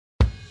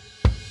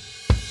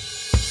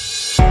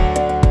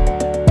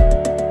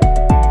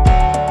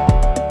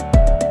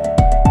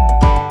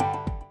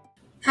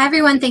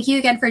everyone. Thank you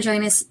again for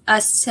joining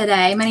us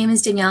today. My name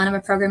is Danielle, and I'm a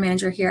program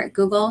manager here at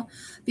Google.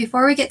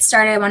 Before we get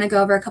started, I want to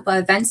go over a couple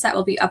of events that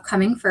will be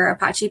upcoming for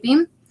Apache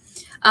Beam.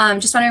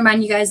 Just want to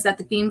remind you guys that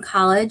the Beam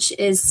College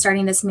is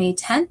starting this May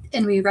 10th,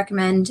 and we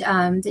recommend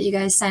that you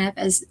guys sign up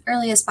as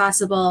early as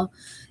possible.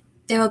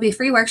 There will be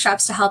free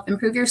workshops to help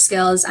improve your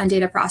skills on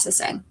data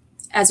processing,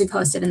 as we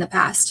posted in the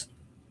past.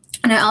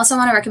 And I also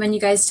want to recommend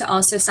you guys to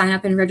also sign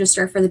up and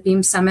register for the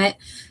Beam Summit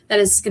that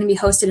is going to be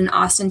hosted in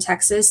Austin,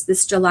 Texas,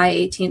 this July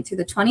 18th through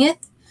the 20th.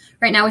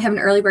 Right now we have an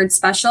early bird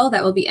special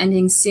that will be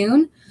ending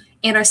soon,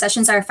 and our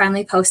sessions are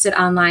finally posted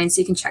online, so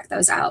you can check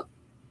those out.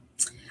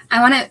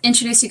 I want to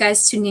introduce you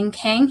guys to Ning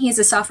Kang. He's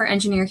a software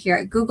engineer here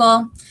at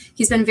Google.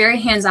 He's been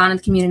very hands-on in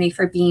the community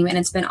for Beam, and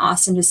it's been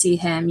awesome to see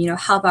him,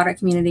 help out our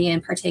community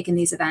and partake in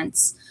these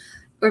events.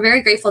 We're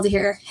very grateful to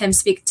hear him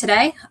speak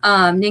today.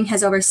 Ning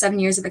has over 7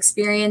 years of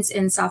experience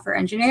in software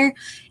engineer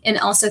and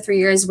also 3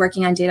 years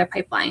working on data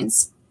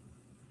pipelines.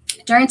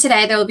 During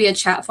today, there will be a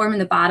chat form in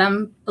the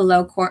bottom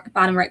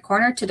right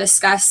corner to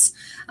discuss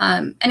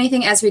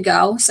anything as we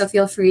go. So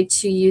feel free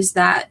to use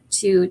that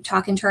to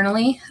talk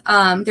internally.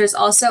 There's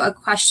also a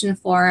question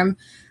form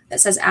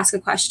that says ask a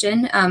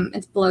question.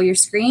 It's below your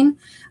screen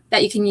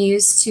that you can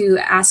use to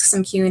ask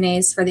some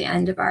Q&As for the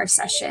end of our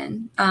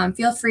session.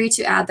 Feel free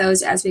to add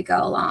those as we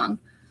go along.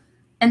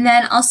 And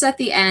then also at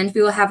the end,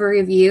 we will have a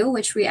review,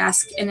 which we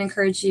ask and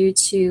encourage you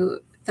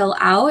to fill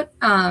out.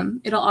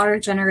 It'll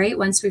auto-generate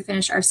once we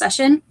finish our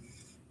session.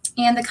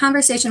 And the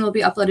conversation will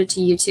be uploaded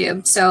to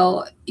YouTube.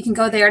 So you can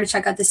go there to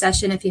check out the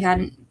session if you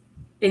hadn't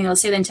been able to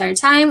stay the entire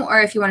time, or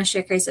if you want to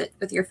showcase it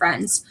with your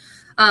friends.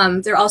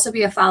 There'll also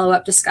be a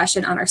follow-up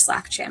discussion on our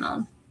Slack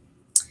channel.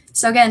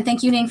 So again,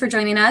 thank you, Ning, for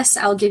joining us.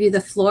 I'll give you the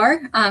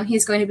floor.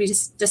 He's going to be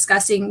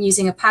discussing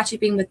using Apache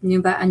Beam with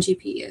numba on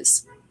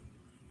GPUs.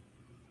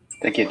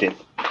 Thank you, Dave.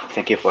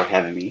 Thank you for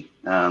having me.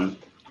 Hi,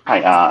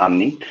 I'm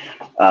Ning.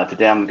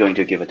 Today I'm going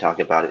to give a talk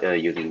about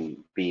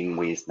using Beam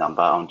with numba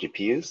on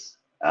GPUs.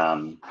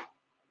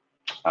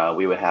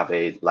 We will have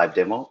a live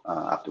demo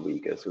after we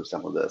go through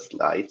some of the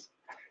slides.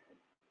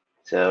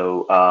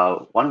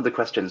 So one of the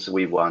questions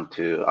we want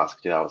to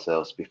ask to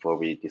ourselves before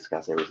we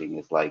discuss everything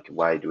is like,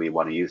 why do we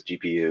want to use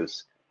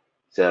GPUs?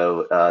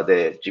 So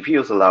the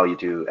GPUs allow you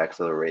to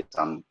accelerate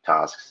some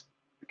tasks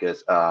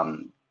because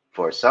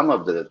for some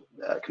of the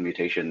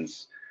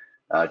computations,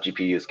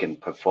 GPUs can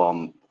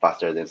perform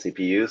faster than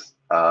CPUs.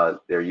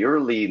 They're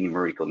usually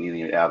numerical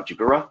linear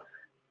algebra,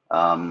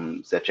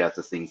 such as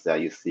the things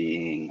that you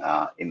see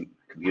in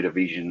computer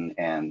vision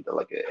and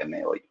like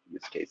ML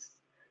use case,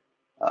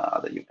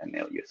 other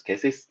ML use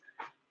cases.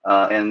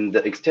 And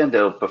the extent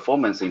of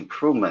performance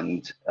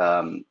improvement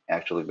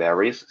actually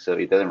varies. So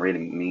it doesn't really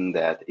mean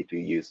that if you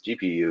use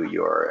GPU,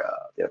 your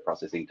data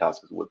processing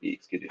tasks would be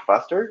executed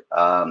faster.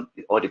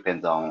 It all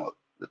depends on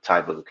the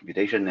type of the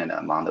computation and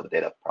amount of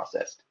data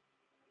processed.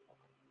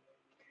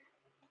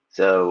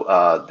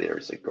 So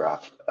there's a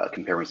graph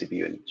comparing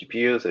CPU and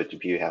GPU. So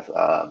GPU has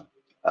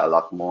a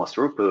lot more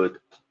throughput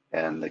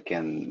and it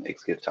can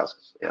execute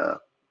tasks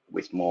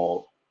with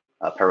more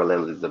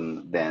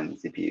parallelism than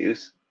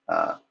CPUs,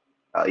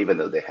 even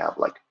though they have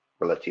like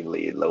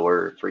relatively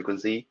lower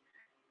frequency.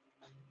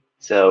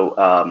 So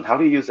how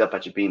do you use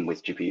Apache Beam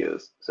with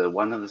GPUs? So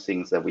one of the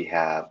things that we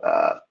have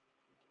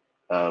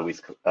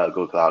with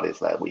Google Cloud is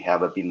that we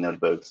have a Beam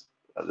notebooks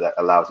that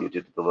allows you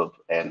to develop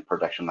and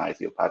productionize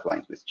your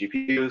pipelines with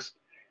GPUs.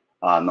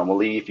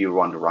 Normally, if you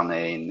want to run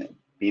a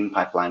Beam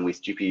pipeline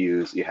with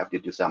GPUs, you have to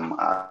do some,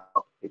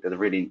 it doesn't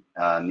really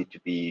need to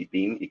be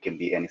Beam, it can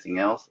be anything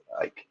else.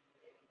 Like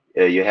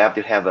you have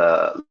to have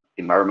a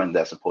environment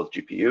that supports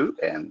GPU,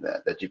 and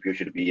the GPU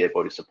should be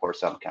able to support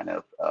some kind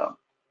of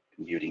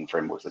computing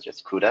framework such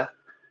as CUDA.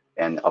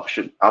 And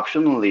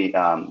optionally,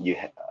 you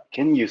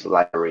can use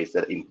libraries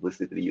that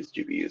implicitly use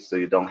GPUs, so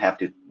you don't have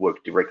to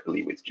work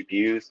directly with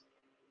GPUs.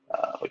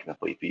 For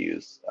example, if you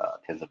use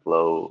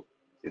TensorFlow,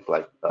 it's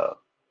like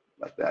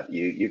that,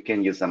 you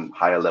can use some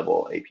higher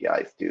level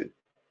APIs to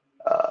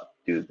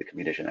do the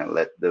computation and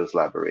let those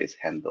libraries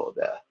handle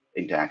the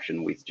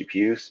interaction with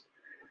GPUs.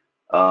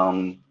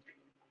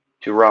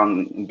 To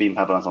run Beam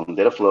pipelines on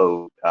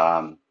Dataflow,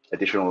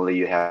 additionally,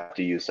 you have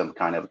to use some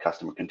kind of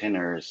custom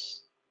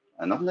containers.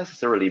 Not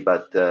necessarily,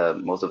 but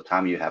most of the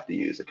time you have to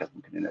use a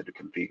custom container to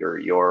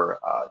configure your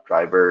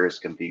drivers,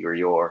 configure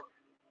your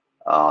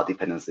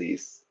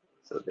dependencies.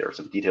 So there are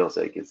some details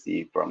that you can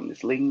see from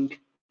this link.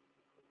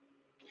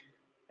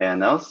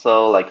 And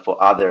also, like for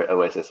other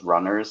OSS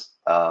runners,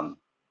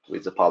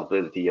 with the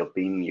possibility of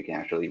Beam, you can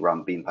actually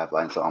run Beam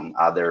pipelines on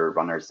other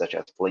runners such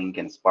as Flink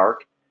and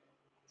Spark.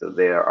 So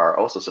there are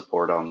also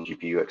support on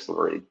GPU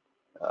accelerated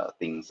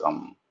things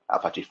on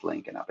Apache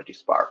Flink and Apache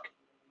Spark.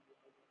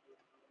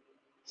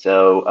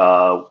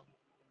 So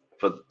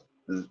for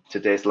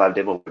today's live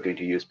demo, we're going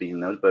to use Beam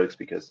notebooks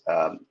because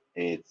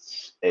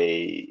it's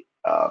a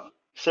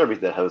service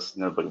that hosts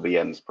notebook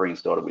VMs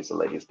pre-installed with the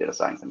latest data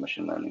science and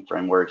machine learning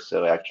frameworks.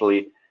 So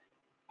actually,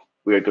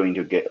 we're going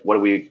to get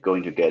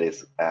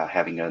is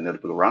having a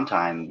notebook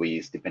runtime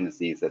with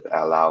dependencies that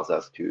allows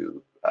us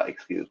to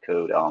execute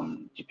code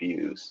on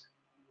GPUs.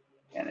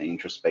 and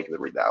introspect the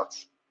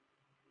results.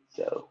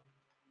 So,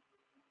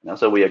 and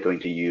also we are going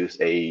to use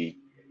a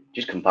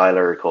JIT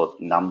compiler called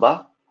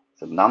numba.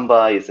 So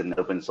numba is an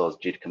open source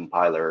JIT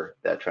compiler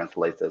that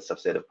translates a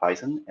subset of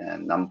Python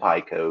and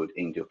NumPy code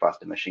into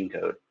faster machine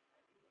code.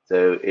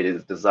 So it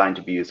is designed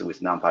to be used with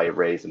NumPy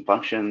arrays and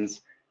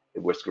functions.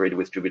 It works great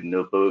with distributed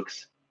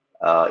notebooks.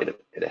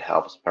 It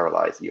helps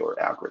parallelize your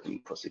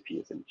algorithm for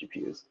CPUs and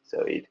GPUs.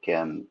 So it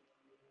can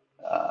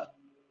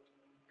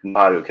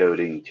compile your code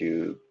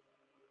into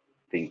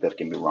things that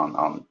can be run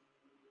on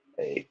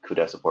a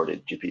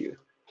CUDA-supported GPU.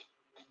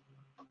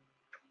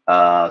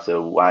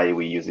 So why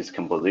we use this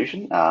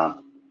composition?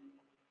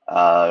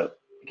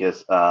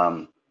 Because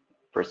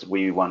first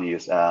we want to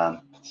use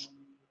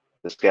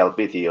the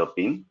scalability of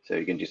Beam, so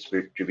you can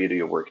distribute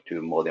your work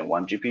to more than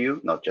one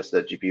GPU, not just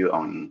a GPU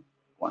on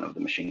one of the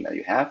machines that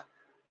you have.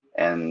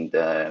 And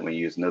when you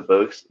use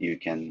notebooks, you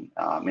can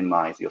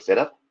minimize your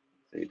setup,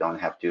 so you don't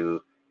have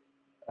to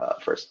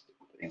first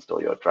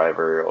install your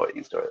driver or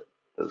install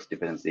those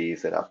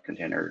dependencies, set up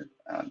container.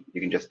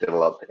 You can just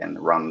develop and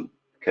run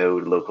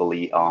code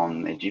locally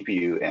on a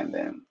GPU and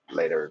then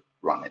later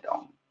run it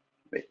on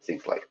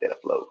things like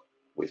Dataflow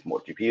with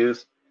more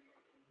GPUs.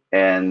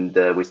 And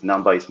with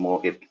numba, it's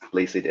more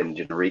explicit and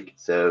generic.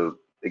 So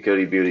the code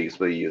you build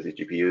explicitly uses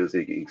GPUs.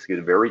 You can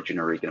execute very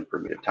generic and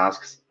primitive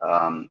tasks.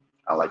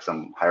 Unlike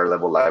some higher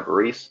level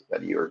libraries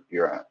that you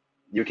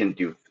can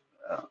do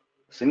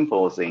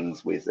simple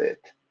things with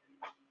it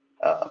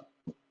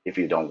if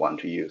you don't want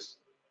to use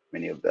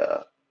many of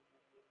the.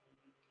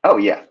 Oh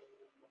yeah,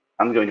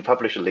 I'm going to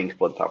publish a link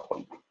for the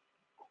PowerPoint.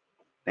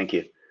 Thank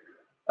you.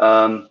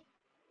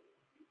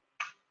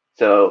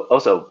 So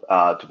also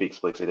to be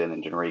explicit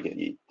and generic,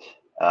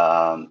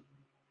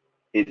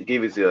 it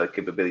gives you a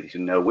capability to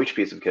know which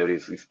piece of code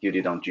is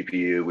executed on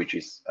GPU, which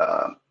is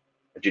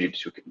executed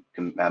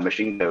to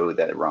machine code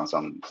that runs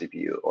on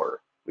CPU,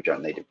 or which are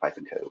native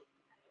Python code.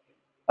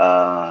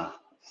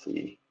 Let's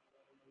see,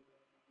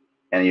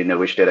 and you know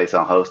which data is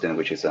on host and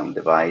which is on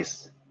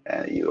device,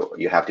 and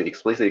you have to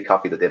explicitly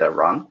copy the data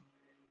run.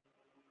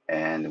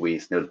 And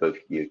with Notebook,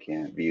 you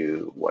can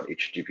view what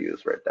each GPU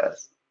thread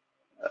does.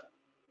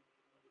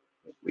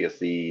 We'll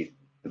see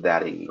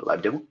that in the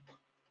live demo.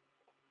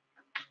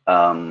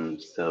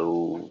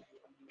 So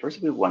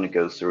first, we want to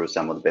go through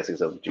some of the basics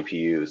of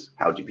GPUs,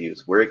 how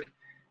GPUs work,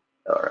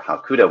 or how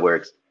CUDA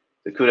works.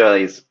 So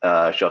CUDA is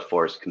short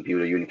for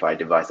Computer Unified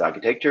Device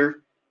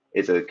Architecture.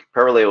 It's a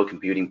parallel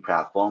computing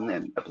platform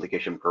and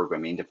application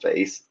program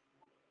interface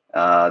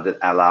that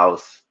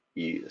allows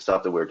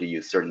software to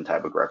use certain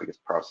type of graphics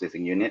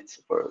processing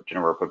units for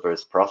general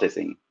purpose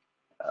processing.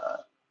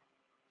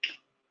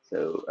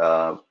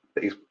 So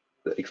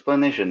the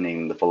explanation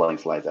in the following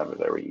slides are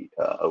very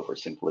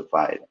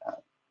oversimplified.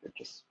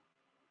 Just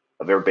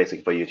very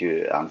basic for you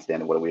to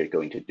understand what we're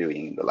going to do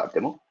in the live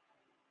demo.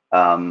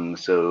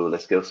 So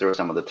let's go through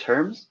some of the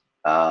terms.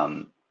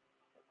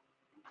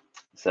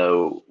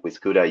 So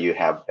with CUDA, you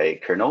have a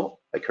kernel.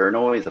 A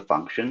kernel is a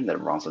function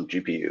that runs on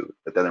GPU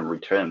that doesn't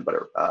return, but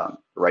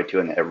write to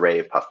an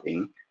array passed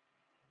in.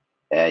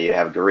 And you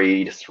have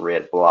grid,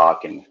 thread,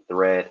 block, and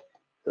thread.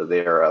 So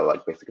there are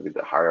like basically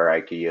the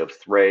hierarchy of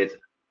threads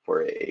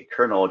for a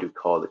kernel to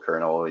call the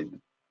kernel in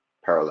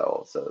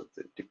parallel. So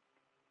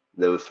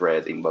those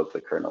threads invoke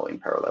the kernel in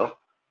parallel,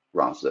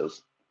 runs the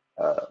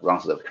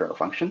kernel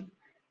function.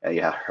 And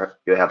you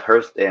have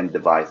host and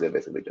device that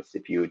basically just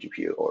CPU,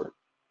 GPU, or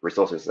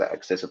resources that are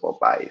accessible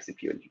by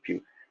CPU and GPU.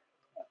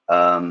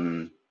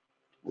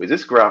 With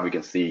this graph, we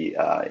can see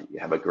you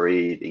have a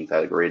grid.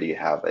 Inside the grid, you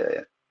have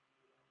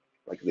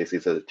this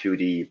is a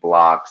 2D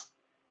blocks,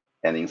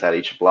 and inside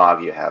each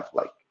block, you have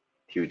like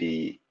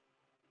 2D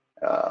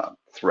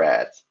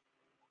threads.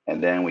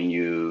 And then when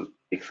you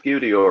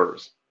execute your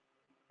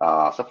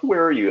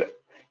software, you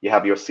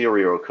have your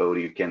serial code.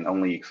 You can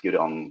only execute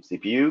on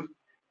CPU.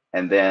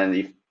 And then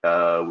if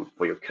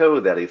for your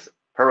code that is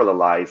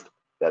parallelized,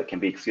 that can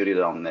be executed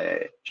on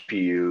the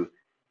GPU,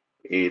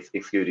 it's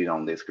executed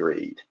on this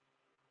grid.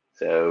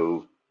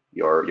 So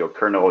your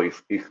kernel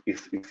is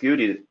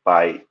executed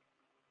by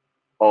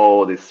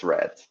all these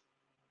threads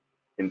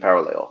in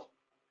parallel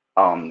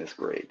on this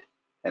grid.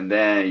 And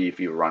then if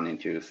you run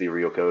into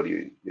serial code,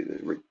 you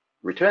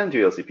return to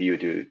your CPU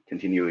to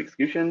continue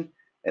execution.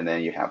 And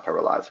then you have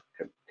parallelized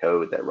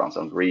code that runs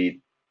on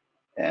grid,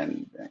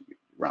 and you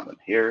run them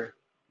here.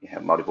 You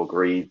have multiple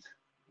grids.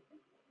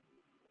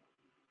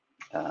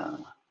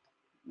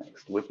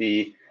 Next would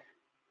be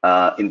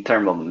in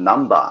terms of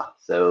numba.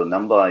 So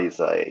numba is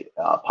a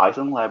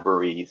Python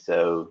library.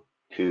 So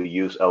to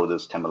use all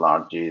those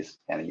terminologies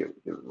and you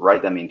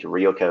write them into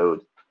real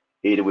code,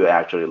 it will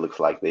actually look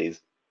like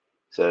this.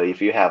 So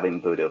if you have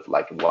input of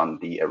like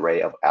 1D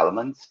array of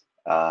elements,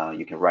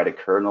 you can write a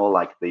kernel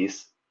like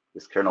this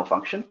kernel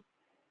function.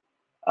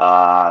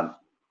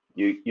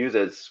 You use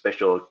a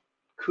special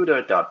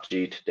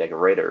CUDA.JIT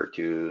decorator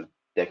to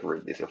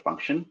decorate this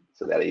function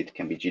so that it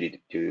can be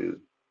JITed to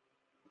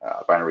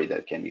binary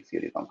that can be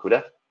executed on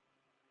CUDA.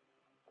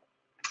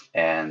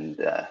 And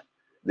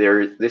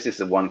this is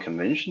the one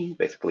convention,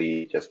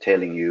 basically just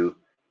telling you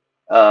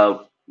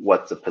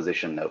what's the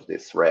position of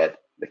this thread,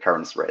 the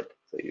current thread.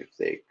 So you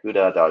say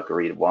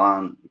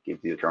CUDA.greet1, it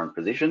gives you the current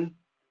position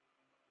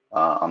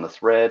on the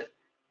thread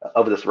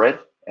of the thread,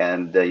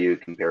 and you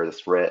compare the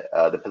thread,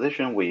 the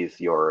position with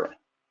your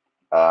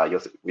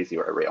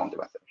array on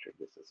device. Actually,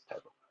 this is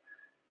typo.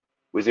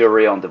 With your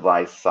array on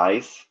device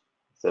size.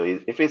 So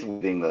if it's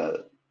within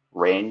the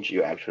range,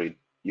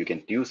 you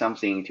can do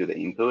something to the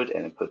input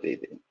and put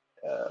it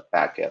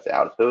back as the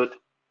output.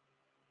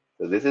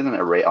 So this is an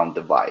array on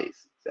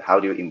device. So how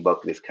do you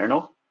invoke this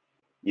kernel?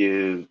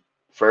 You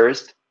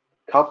first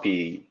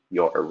copy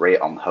your array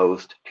on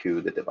host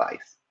to the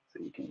device. So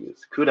you can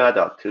use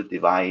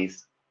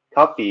CUDA.toDevice,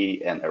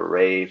 copy an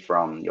array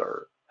from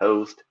your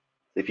host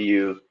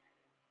CPU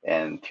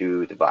and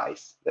to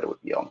device that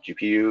would be on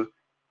GPU.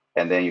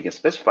 And then you can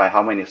specify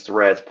how many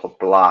threads per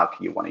block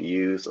you want to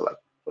use. So like,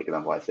 for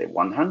example, I say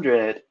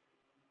 100.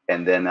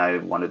 And then I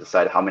want to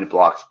decide how many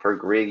blocks per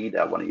grid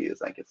I want to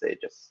use. I can say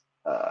just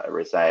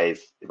array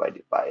size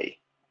divided by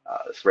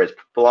threads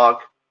per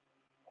block.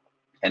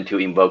 And to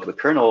invoke the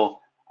kernel,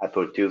 I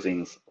put two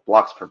things,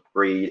 blocks per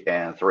grid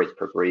and threads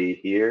per grid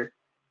here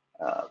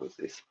with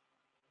this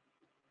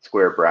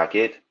square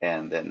bracket.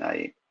 And then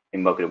I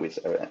invoke it with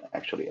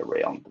actually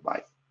array on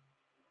device.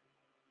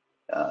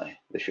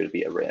 There should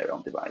be array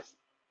on device.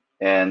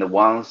 And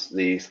once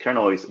this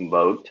kernel is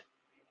invoked,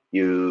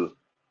 you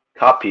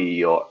copy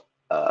your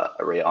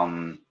array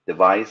on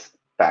device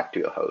back to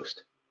your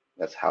host.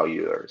 That's how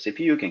your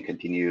CPU can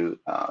continue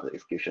the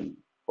execution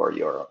for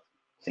your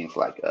things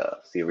like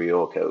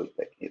serial code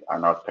that are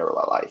not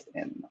parallelized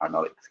and are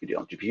not executed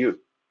on GPU.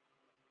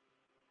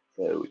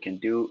 So we can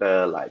do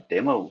a live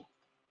demo.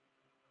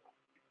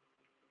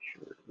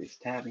 Sure, this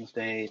tab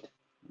instead,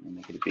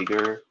 make it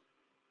bigger.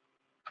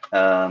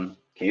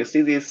 Can you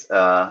see this?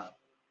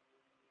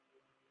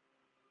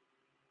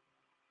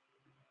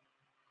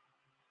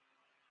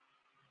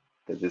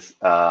 Does this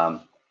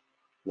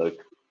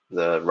look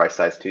the right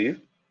size to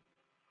you?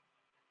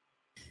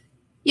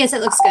 Yes,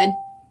 it looks good.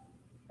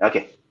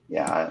 Okay,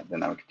 yeah,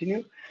 then I'll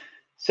continue.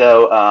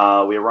 So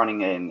we're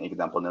running an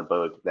example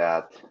notebook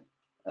that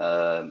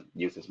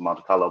uses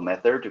multicolor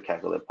method to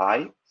calculate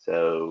pi.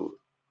 So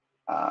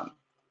a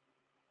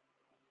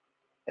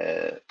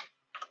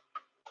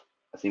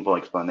simple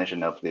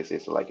explanation of this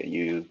is like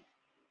you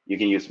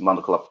can use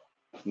multicolor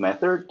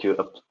method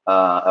to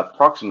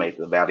approximate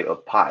the value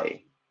of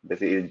pi.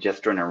 Basically,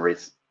 just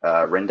generate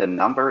a random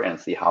number and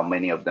see how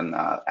many of them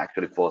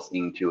actually falls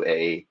into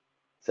a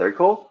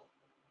circle,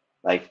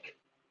 like,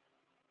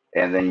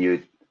 and then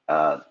you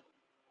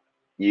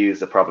use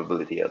the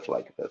probability of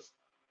like this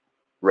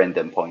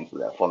random points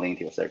that fall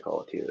into a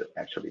circle to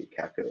actually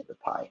calculate the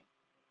pi.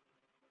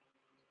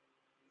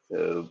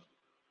 So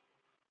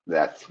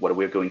that's what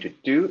we're going to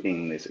do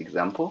in this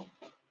example.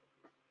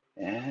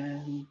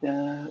 And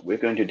we're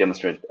going to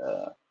demonstrate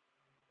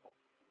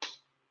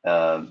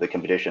the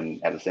computation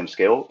at the same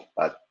scale,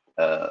 but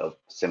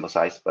sample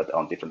size, but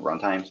on different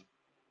runtimes.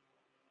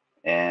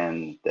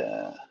 And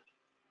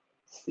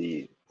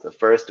see, so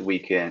first we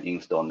can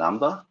install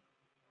numba.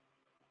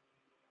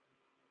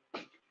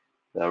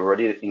 I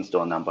already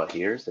installed numba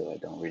here, so I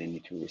don't really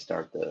need to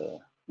restart the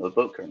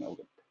notebook kernel.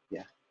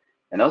 Yeah,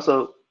 and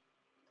also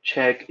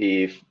check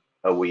if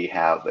we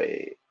have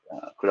a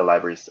CUDA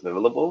libraries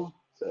available.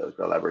 So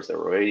CUDA libraries are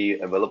already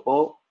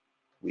available.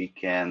 We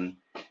can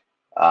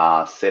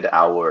set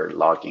our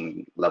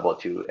logging level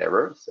to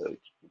error. So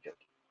we just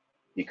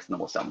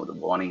ignore some of the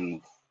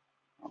warnings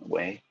on the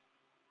way.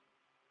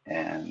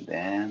 And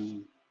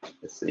then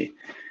let's see.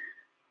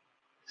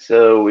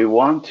 So we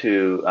want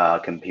to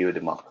compute the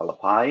multicolor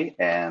pi,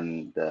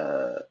 and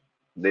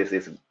this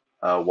is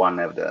one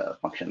of the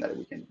functions that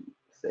we can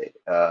say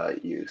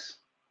use.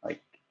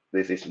 Like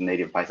this is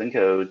native Python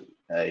code.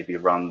 If you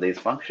run this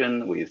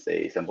function with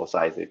a sample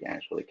size, you can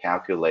actually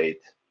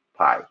calculate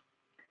pi.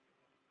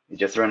 You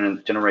just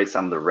generate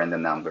some of the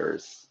random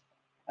numbers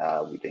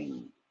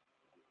within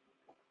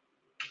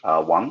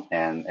one,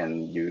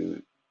 and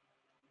you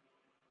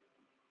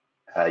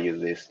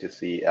use this to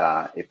see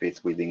if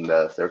it's within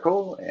the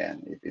circle,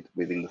 and if it's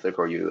within the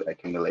circle, you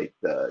accumulate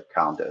the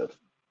count of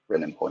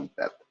random points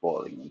that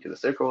fall into the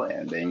circle,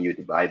 and then you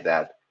divide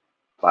that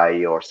by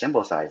your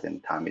sample size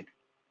and time it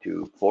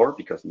to 4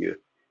 because you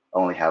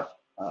only have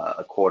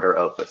a quarter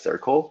of a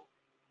circle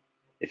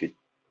if you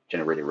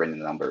generated random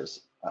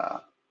numbers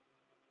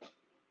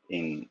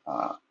in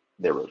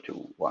 0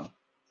 to 1.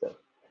 So,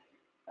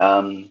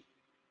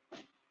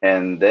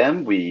 and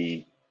then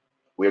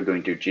we're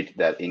going to JIT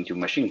that into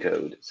machine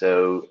code.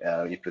 So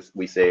if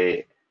we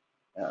say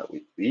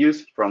we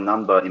use from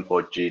numba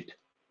import JIT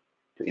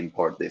to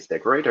import this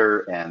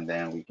decorator, and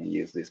then we can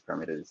use this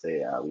parameter to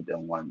say we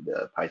don't want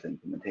the Python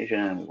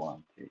implementation. We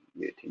want to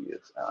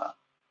use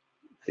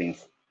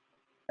things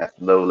as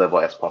low level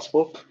as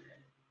possible.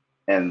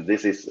 And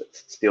this is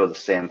still the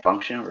same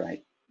function,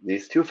 right?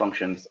 These two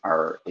functions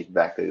are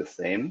exactly the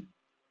same.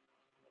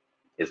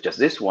 It's just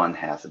this one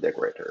has a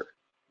decorator.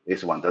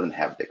 This one doesn't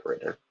have a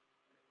decorator.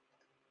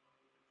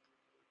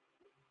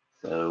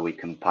 So we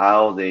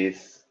compile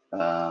this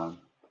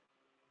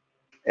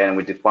And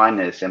we define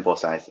a sample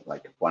size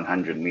like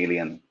 100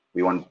 million.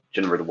 We want to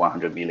generate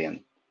 100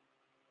 million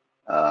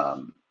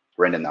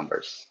random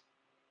numbers.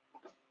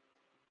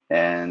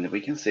 And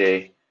we can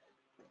say,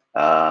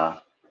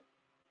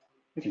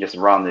 we can just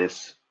run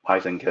this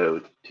Python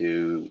code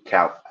to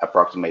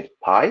approximate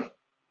pi.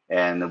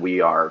 And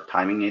we are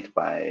timing it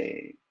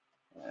by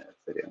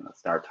setting a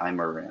start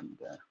timer. And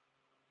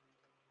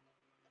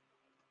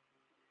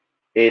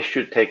it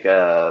should take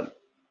a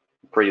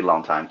pretty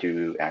long time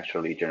to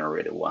actually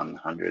generate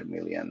 100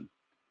 million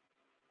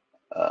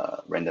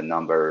random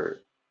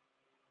number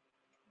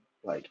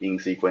like in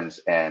sequence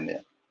and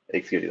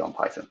execute it on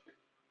Python.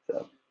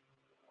 So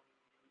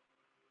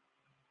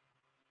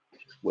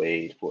just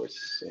wait for a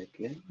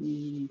second.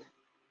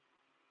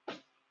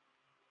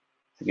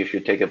 So it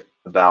should take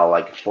about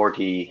like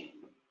 40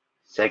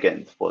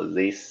 seconds for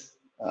this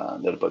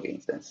notebook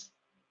instance.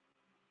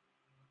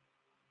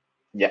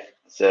 Yeah,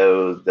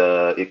 so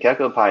it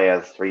calculates pi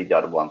as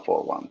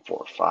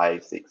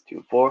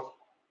 3.1414564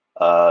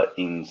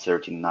 in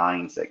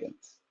 39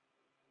 seconds.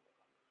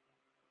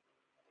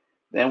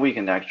 Then we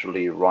can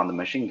actually run the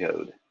machine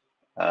code.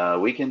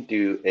 We can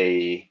do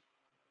a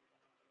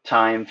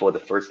time for the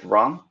first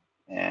run,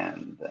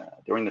 and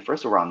during the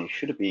first run, it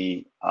should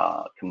be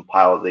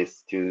compile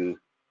this to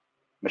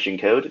machine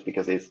code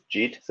because it's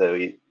JIT, so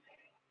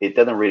it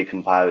doesn't really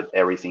compile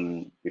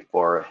everything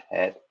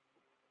beforehand.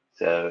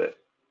 So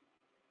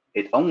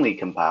it only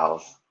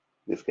compiles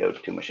this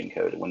code to machine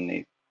code when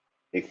it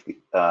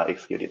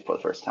execute it for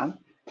the first time.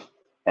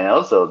 And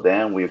also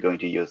then we're going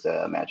to use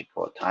a magic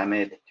called time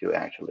it to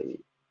actually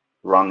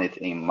run it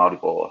in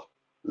multiple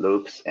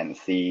loops and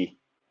see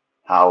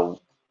how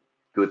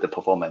good the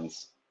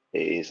performance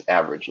is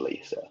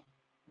averagely. So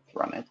let's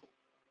run it.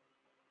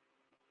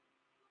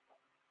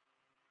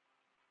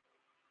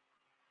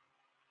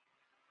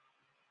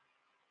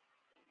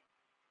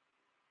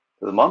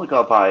 So the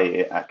multiple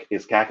pi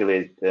is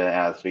calculated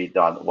as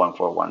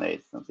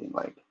 3.1418, something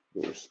like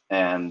this,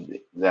 and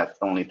that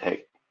only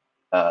took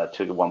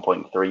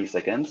 1.3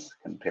 seconds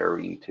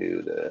comparing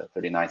to the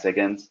 39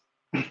 seconds.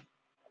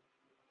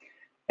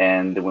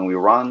 And when we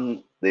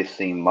run this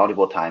thing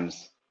multiple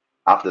times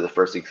after the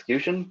first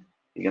execution,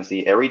 you can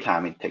see every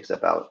time it takes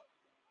about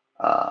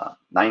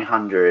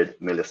 900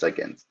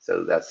 milliseconds.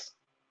 So that's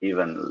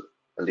even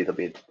a little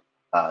bit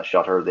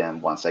shorter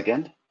than 1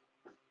 second.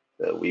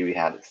 So we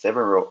had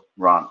 7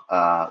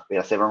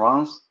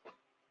 runs,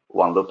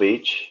 1 loop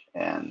each,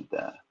 and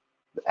the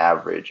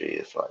average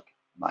is like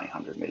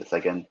 900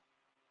 milliseconds.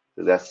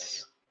 So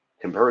that's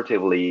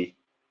comparatively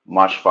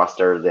much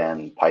faster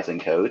than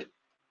Python code.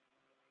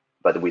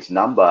 But with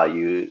numba,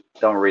 you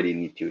don't really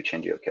need to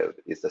change your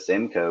code. It's the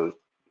same code.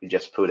 You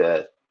just put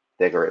a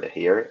decorator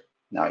here.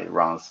 Now it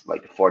runs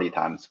like 40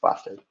 times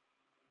faster.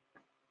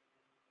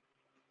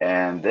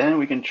 And then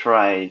we can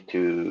try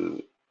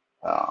to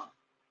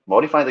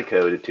modify the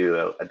code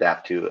to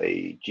adapt to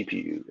a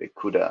GPU, a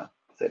CUDA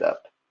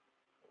setup.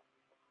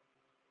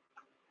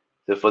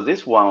 So for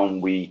this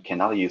one, we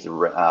cannot use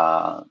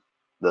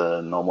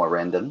the normal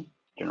random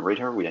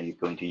generator. We are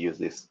going to use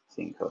this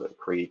thing called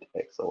create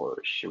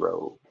XOR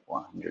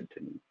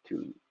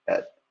 122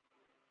 at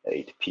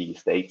 8p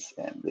states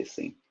and this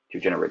thing to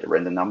generate the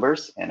random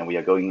numbers. And we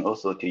are going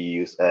also to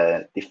use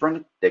a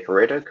different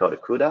decorator called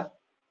CUDA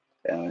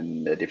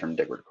and a different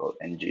decorator called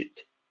ngit.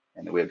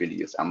 And we are going to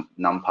use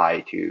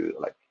numpy to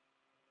like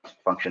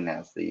function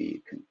as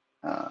the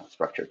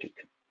structure to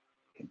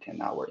contain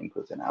our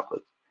inputs and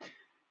outputs.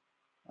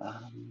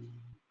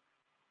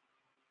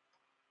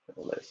 So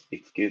let's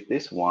execute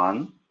this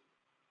one.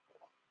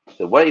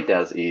 So what it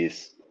does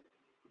is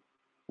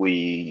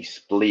we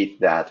split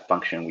that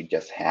function we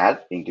just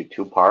had into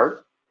 2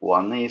 parts.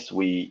 One is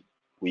we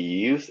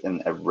use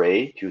an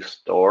array to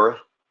store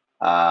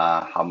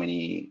how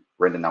many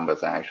random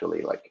numbers are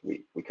actually like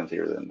we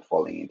consider them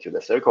falling into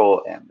the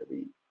circle, and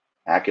we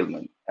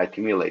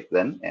accumulate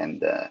them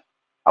and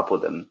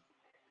output them.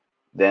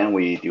 Then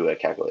we do a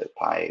calculate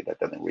pi that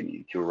doesn't really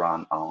need to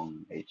run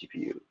on a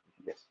GPU.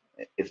 Yes,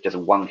 it's just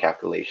one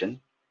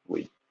calculation.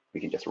 We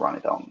can just run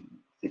it on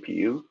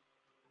CPU.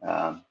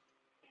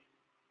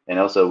 And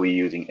also we're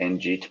using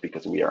ngit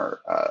because we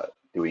are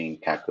doing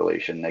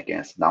calculation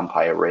against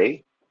numpy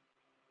array.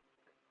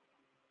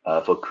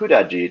 For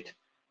CUDA-JIT,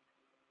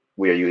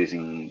 we are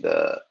using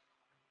the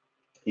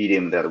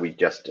idiom that we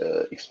just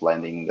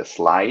explained in the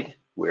slide,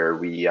 where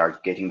we are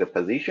getting the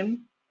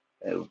position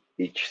of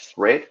each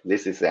thread.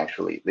 This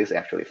actually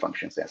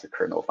functions as a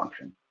kernel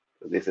function.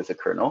 So this is a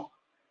kernel.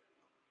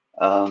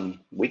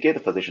 We get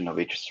the position of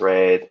each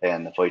thread,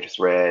 and for each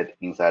thread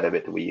inside of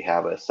it, we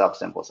have a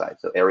subsample size.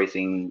 So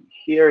everything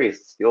here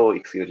is still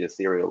executed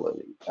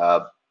serially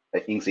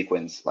in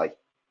sequence, but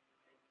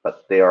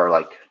they are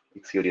like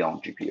executed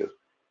on GPU.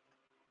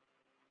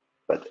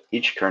 But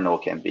each kernel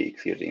can be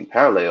executed in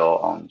parallel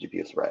on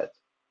GPU threads.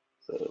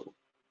 So,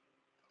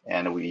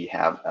 and we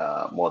have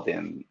more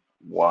than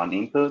one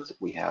input.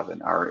 We have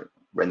our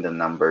random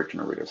number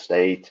generator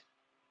state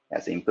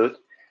as input.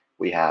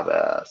 We have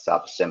a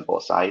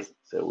subsample size.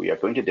 So we are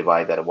going to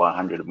divide that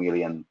 100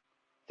 million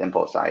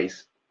sample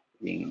size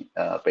in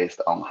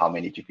based on how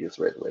many GPU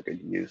threads we're going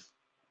to use.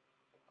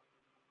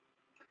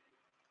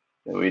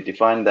 So we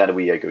define that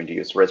we are going to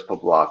use threads per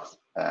blocks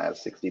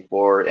as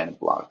 64 and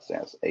blocks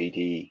as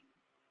 80,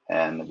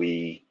 and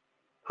we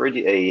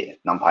create a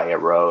numpy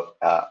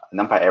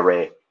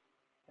array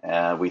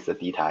with a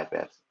D type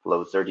as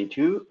float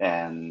 32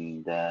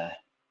 and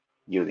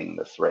using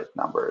the thread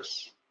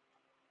numbers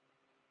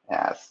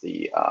as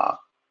the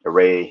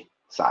array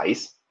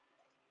size.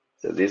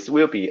 So this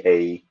will be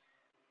a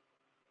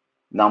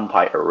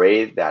numpy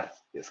array that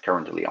is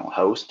currently on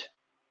host.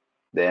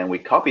 Then we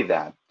copy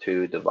that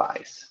to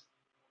device,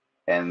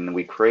 and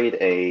we create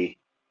a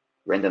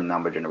random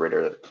number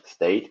generator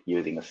state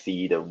using a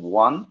seed of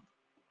 1.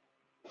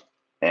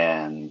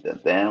 And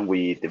then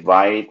we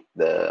divide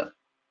the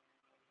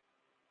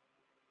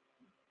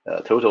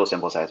total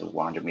sample size of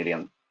 100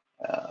 million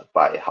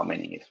by how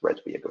many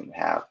threads we are going to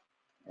have.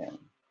 And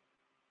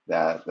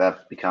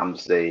that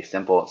becomes a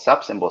simple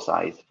subsample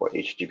size for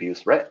each GPU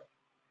thread.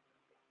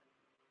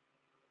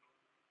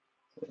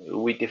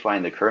 We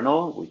define the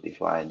kernel, we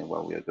define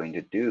what we are going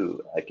to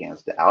do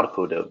against the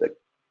output of the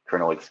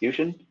kernel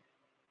execution,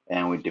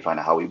 and we define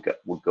how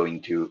we're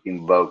going to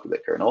invoke the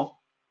kernel.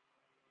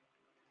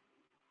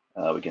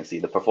 We can see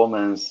the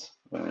performance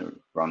when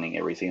running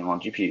everything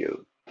on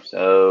GPU.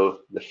 So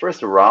the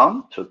first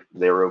run took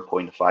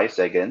 0.5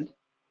 seconds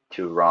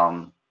to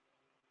run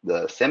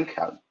the same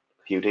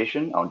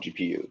computation on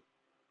GPU.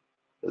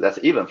 So that's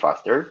even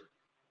faster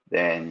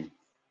than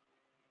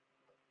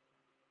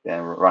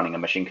running a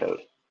machine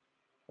code,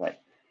 right?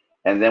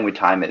 And then we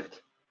time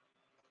it.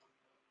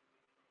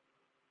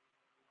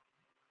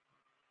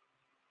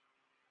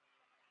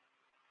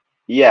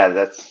 Yeah,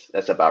 that's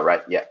about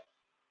right. Yeah,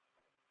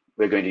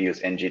 we're going to use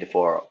ng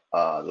for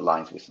the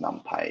lines with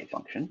numpy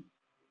function.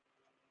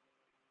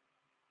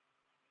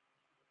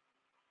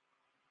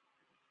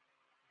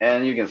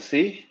 And you can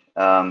see,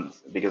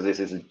 because this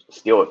is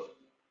still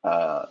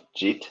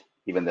JIT,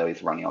 even though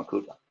it's running on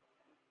CUDA,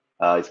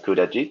 it's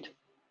CUDA JIT.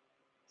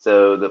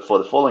 So for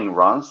the following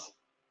runs,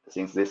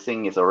 since this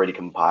thing is already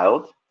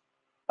compiled,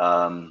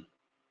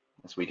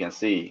 as we can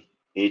see,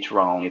 each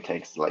run only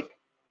takes like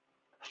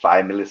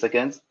 5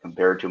 milliseconds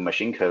compared to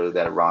machine code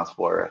that runs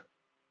for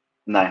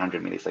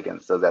 900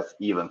 milliseconds. So that's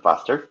even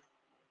faster.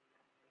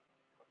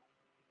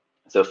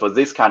 So for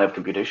this kind of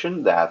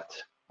computation that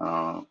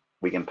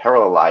we can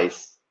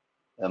parallelize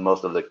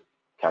most of the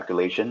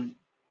calculation,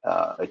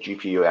 a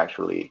GPU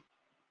actually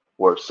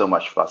works so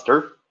much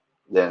faster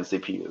than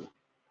CPU.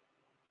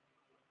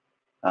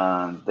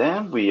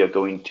 Then we are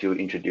going to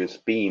introduce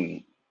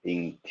Beam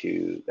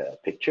into the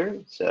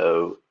picture.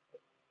 So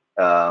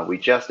we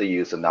just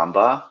use a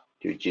numba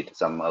to JIT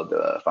some of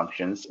the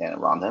functions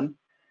and run them.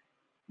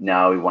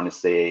 Now we want to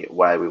say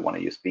why we want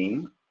to use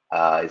Beam.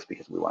 It's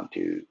because we want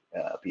to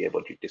be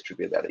able to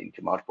distribute that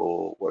into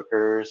multiple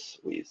workers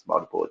with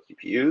multiple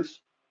GPUs.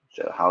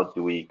 So how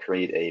do we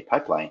create a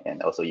pipeline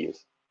and also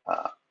use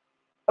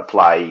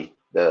apply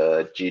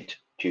the JIT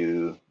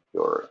to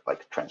your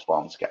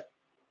transforms,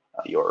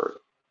 your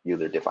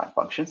user-defined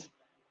functions.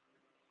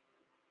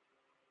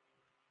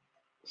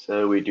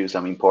 So we do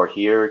some import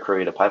here,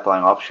 create a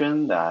pipeline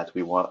option that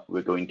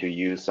we're going to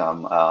use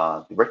some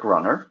direct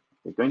runner.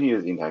 We're going to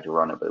use the interactive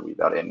runner, but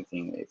without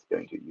anything, it's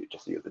going to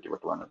just use the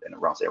direct runner and it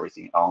runs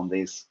everything on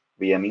this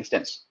VM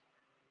instance.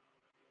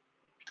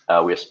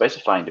 We are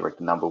specifying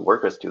direct number of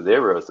workers to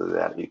 0 so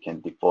that you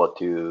can default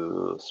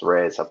to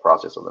threads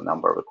subprocess of the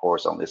number of the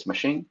cores on this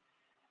machine.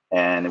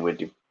 And we're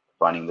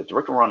defining the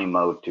direct running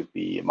mode to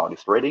be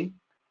multi-threading.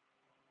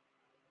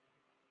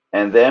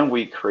 And then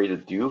we create a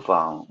do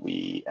fun.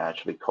 We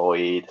actually call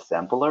it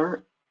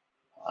sampler.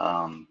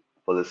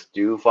 For this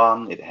do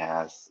fun, it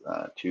has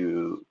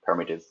 2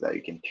 parameters that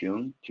you can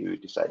tune to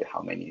decide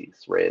how many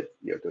threads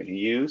you're going to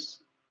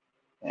use.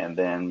 And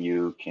then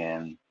you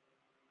can,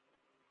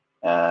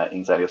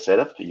 inside your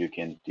setup, you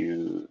can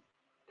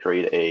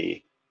create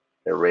a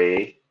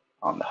array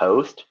on the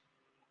host,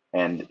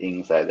 and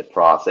inside the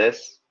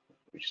process,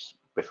 which is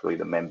basically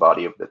the main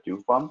body of the do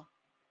fun,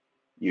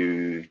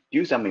 you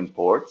do some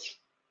imports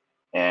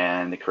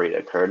and create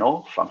a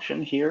kernel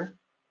function here.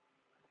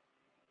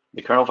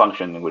 The kernel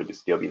function would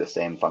still be the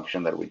same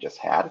function that we just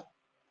had.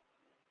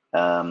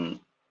 And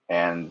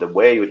the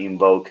way you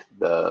invoke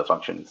the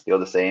function is still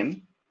the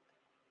same.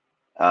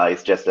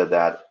 It's just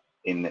that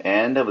in the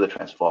end of the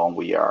transform,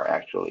 we are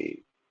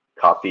actually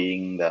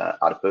copying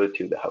the output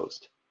to the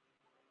host.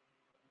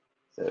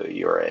 So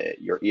you're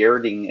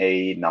yielding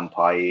a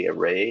numpy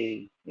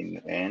array in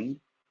the end.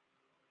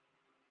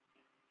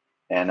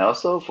 And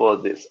also for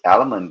this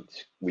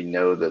element, we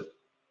know that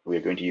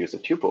we're going to use a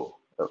tuple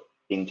of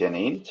int and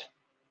int.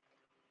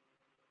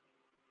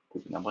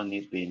 The number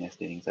needs to be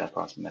nested inside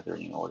process method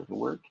in order to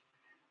work.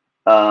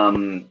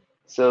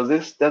 So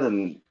this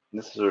doesn't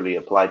necessarily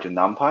apply to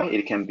NumPy.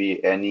 It can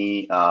be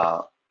any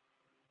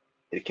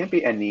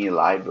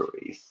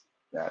libraries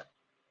that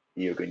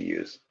you're going to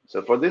use.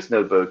 So for this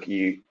notebook,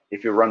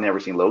 if you run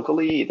everything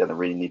locally, it doesn't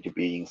really need to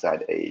be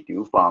inside a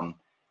do fun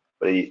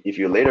But if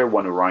you later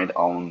want to run it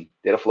on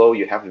Dataflow,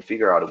 you have to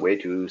figure out a way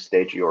to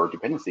stage your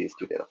dependencies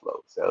to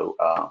Dataflow. So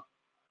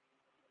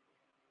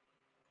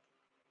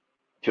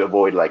to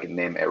avoid like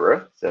name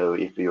error. So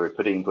if you're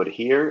putting input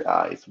here,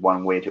 it's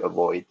one way to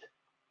avoid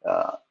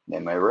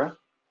name error,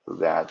 so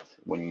that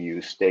when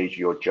you stage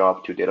your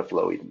job to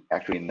Dataflow, it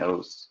actually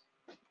knows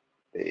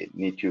they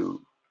need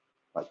to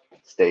like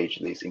stage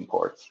these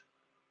imports.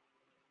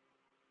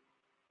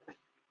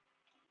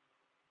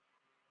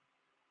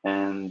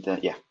 And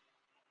yeah,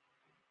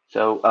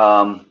 so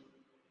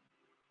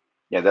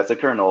yeah, that's the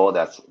kernel.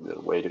 That's the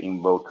way to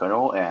invoke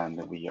kernel,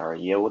 and we are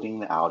yielding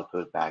the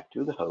output back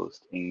to the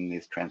host in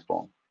this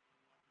transform.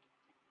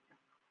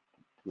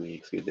 Do we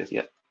execute this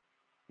yet?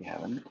 We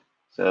haven't.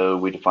 So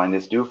we define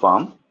this do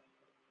farm.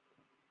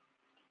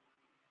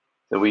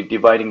 So we're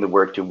dividing the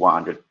work to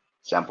 100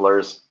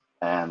 samplers,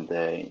 and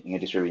in a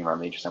distributed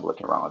environment, each sampler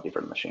can run on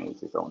different machine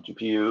with its own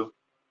GPU.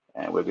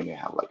 And we're going to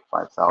have like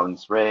 5,000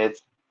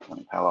 threads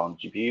running parallel on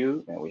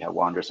GPU, and we have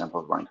 100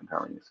 samples running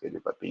concurrently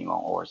executed by being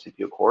on our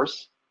CPU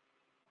cores.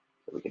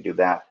 So we can do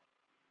that.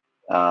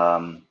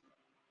 So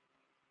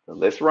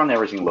let's run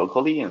everything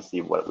locally and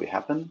see what will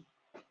happen.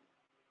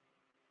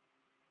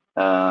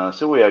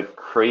 So we are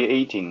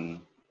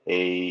creating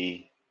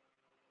a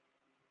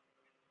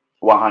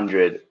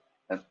 100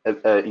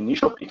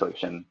 initial P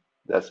collection.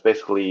 That's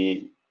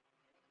basically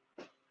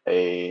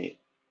a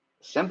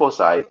sample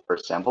size per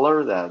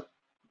sampler that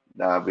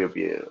will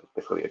be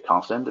basically a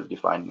constant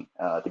defined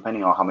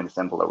depending on how many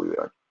sampler we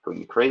are going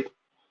to create.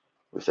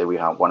 We say we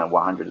have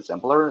 100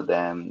 sampler,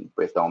 then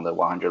based on the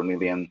 100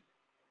 million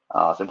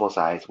sample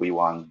size, we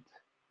want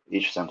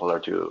each sampler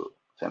to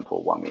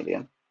sample 1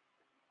 million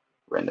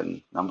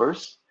random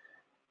numbers.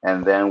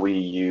 And then we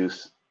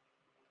use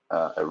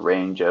a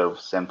range of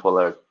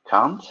sampler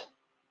count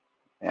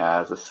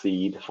as a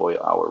seed for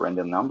our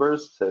random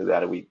numbers, so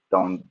that we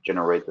don't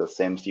generate the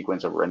same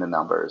sequence of random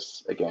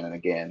numbers again and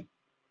again.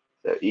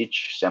 So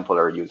each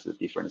sampler uses a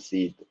different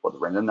seed for the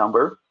random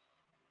number,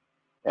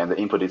 and the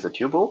input is a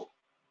tuple,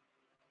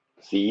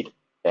 seed,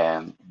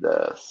 and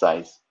the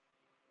size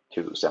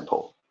to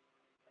sample.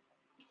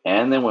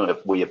 And then when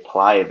we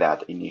apply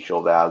that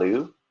initial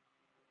value,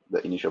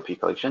 the initial P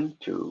collection,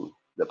 to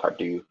the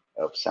Purdue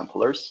of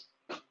samplers.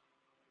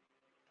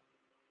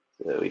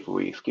 So if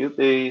we execute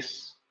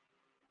this,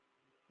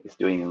 it's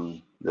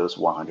doing those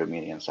 100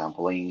 million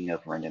sampling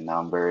of random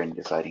number and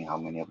deciding how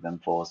many of them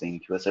falls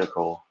into a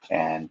circle,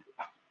 and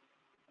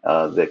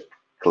we'll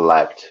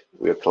collect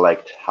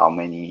how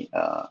many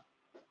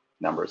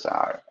numbers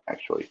are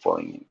actually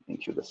falling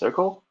into the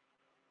circle.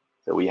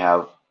 So we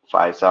have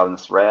 5,000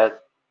 thread,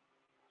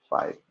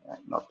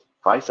 not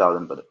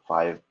 5,000, but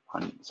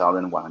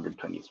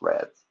 5,120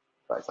 threads.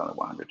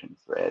 5,120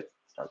 threads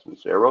starts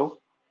with 0,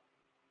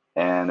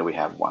 and we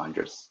have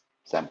 100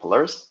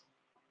 samplers.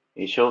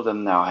 Each of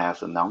them now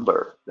has a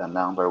number. The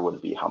number would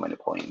be how many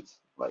points,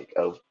 like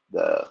of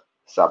the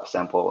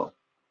subsample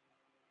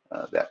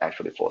that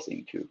actually falls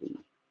into the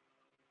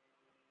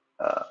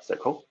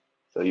circle.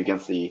 So you can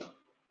see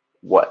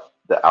what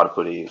the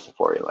output is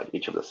for like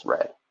each of the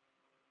thread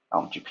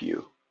on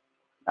GPU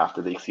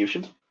after the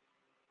execution.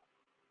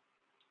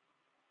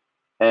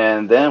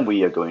 And then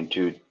we are going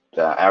to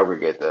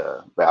aggregate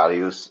the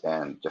values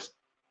and just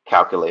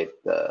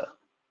calculate the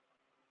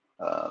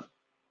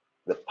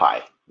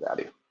pi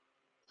value.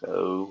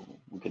 So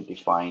we can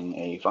define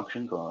a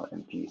function called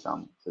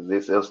np_sum. So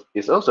this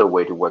is also a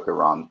way to work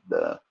around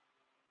the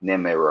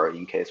name error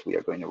in case we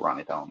are going to run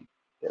it on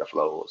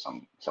Dataflow or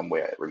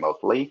somewhere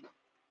remotely.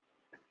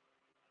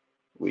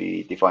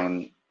 We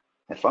define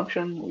a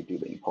function, we do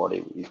the import,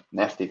 we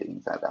nest it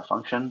inside that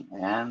function,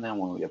 and then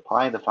when we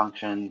apply the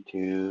function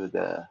to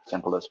the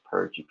samplers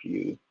per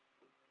GPU,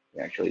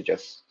 we're actually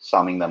just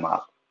summing them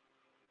up.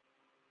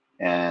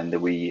 And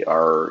we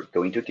are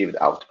going to give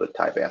the output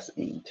type as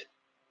int.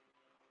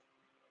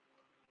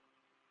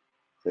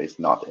 So it's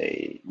not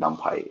a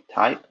numpy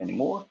type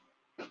anymore.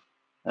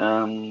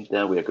 And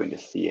then we are going to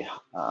see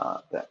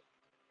the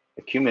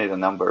accumulated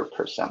number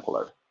per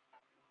sampler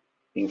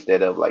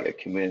instead of like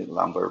accumulated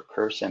number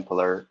per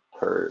sampler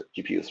per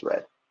GPU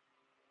thread.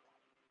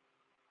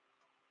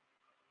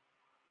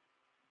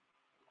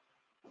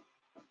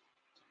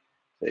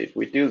 So if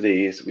we do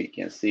this, we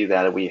can see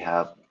that we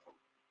have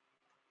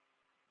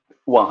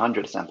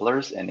 100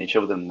 samplers, and each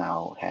of them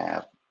now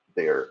have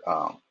their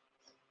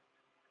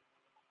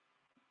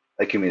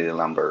accumulated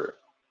number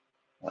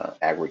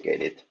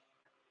aggregated.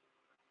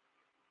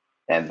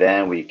 And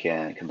then we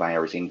can combine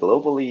everything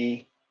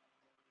globally.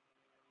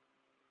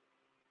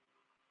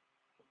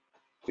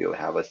 We'll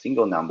have a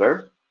single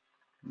number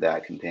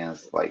that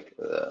contains like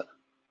the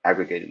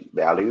aggregated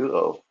value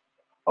of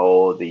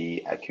all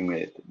the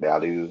accumulated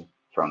value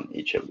from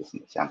each of the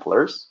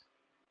samplers.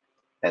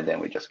 And then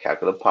we just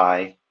calculate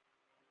pi.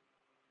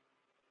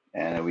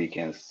 And we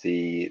can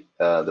see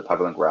the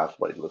pipeline graph,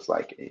 what it looks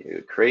like.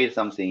 You create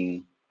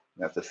something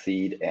that's a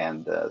seed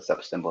and the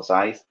subsample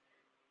size.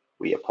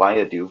 We apply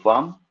a do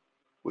form.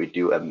 We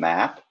do a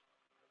map,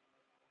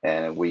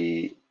 and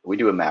we we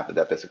do a map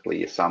that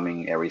basically is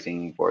summing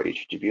everything for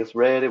each GPU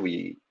thread.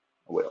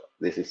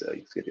 This is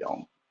executed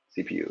on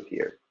CPU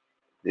here.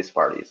 This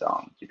part is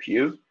on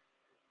GPU,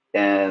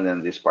 and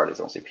then this part is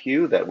on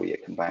CPU that we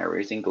combine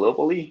everything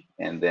globally,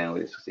 and then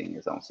this thing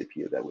is on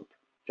CPU that would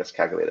just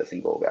calculate a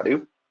single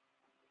value.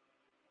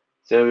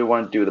 So we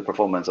want to do the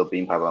performance of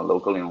Beam pipeline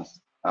locally on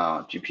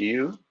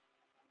GPU.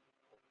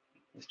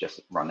 Let's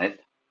just run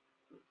it.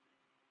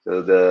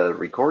 So the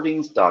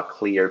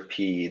recordings.clear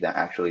P that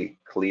actually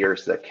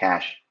clears the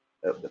cache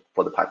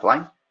for the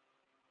pipeline.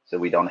 So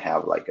we don't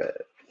have like a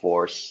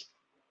force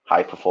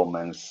high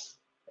performance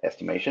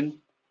estimation.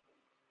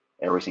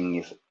 Everything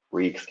is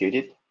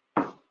re-executed.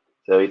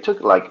 So it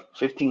took like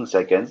 15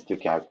 seconds to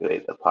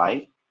calculate the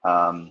pi.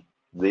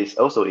 This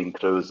also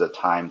includes the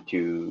time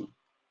to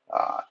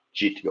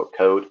JIT your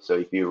code. So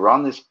if you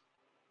run this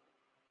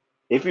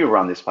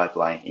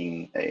pipeline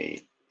in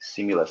a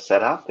similar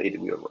setup, it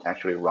will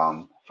actually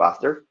run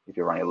faster if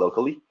you run it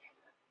locally.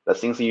 But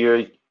since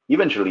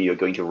eventually you're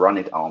going to run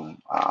it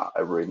on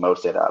a remote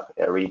setup,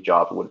 every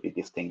job would be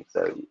distinct.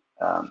 So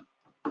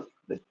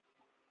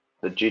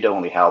the JIT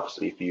only helps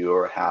if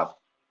you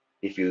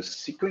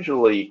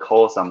sequentially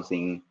call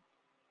something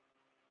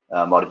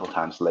multiple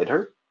times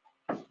later.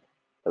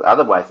 But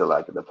otherwise,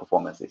 like the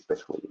performance is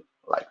basically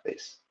like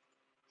this.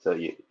 So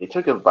it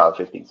took about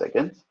 15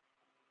 seconds.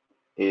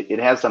 It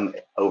has some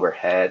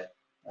overhead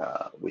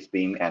with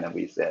Beam and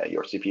with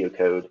your CPU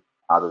code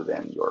other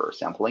than your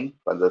sampling,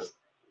 but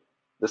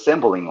the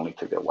sampling only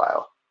took a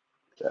while.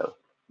 So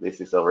this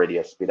is already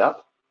a speed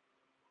up.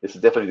 This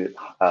is definitely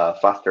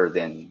faster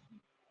than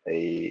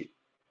a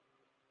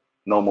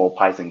normal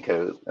Python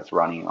code that's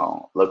running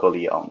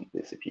locally on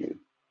the CPU,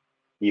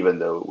 even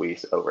though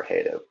with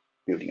overhead of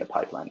building a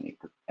pipeline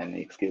and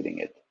executing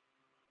it.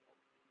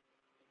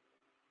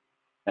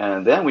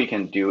 And then we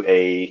can do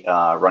a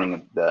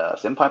running the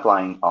same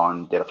pipeline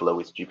on Dataflow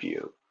with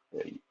GPU.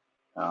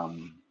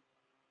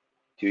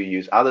 To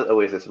use other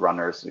OSS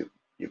runners,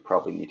 you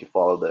probably need to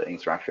follow the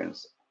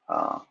instructions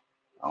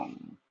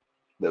on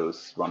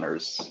those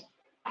runners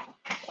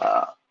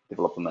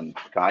development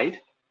guide.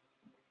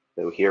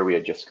 So here we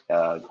are just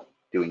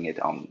doing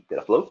it on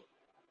Dataflow.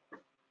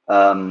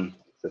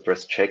 So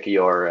first check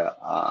your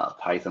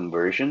Python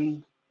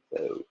version.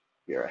 So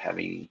we are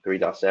having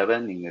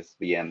 3.7 in this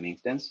VM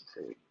instance.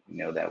 So we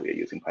know that we are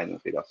using Python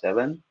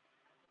 3.7.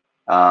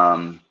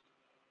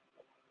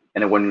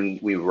 And when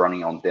we're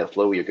running on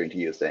Dataflow, we are going to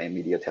use the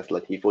NVIDIA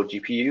Tesla T4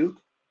 GPU.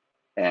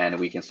 And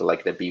we can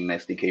select the Beam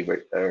SDK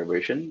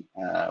version.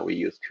 We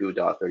use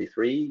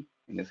 2.33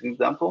 in this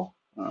example.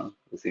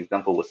 This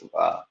example was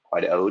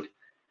quite old.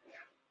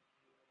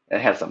 It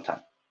has some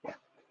time. Yeah.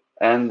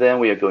 And then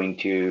we are going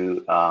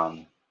to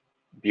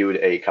build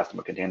a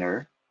customer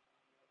container.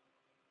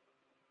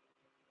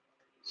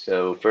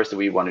 So first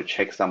we want to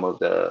check some of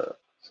the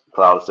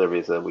cloud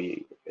services that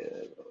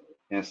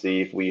and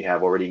see if we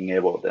have already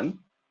enabled them.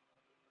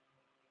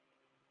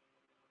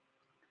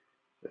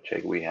 So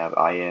check we have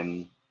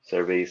IAM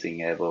service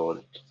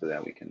enabled so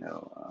that we can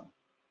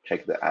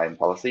check the IAM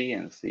policy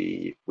and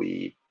see if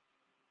we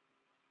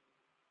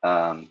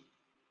have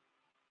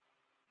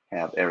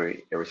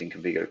everything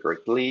configured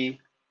correctly.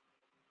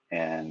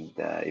 And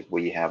if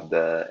we have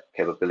the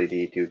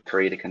capability to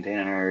create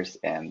containers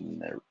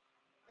and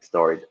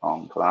store it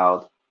on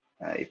cloud,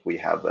 if we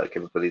have a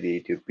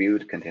capability to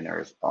build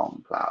containers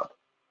on cloud,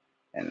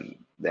 and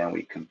then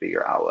we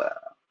configure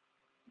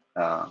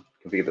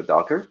configure the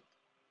Docker.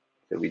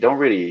 So we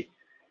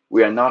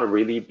are not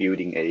really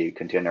building a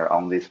container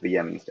on this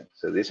VM instance.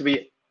 So this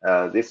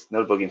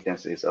notebook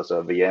instance is also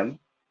a VM.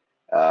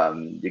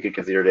 You can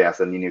consider it as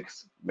a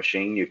Linux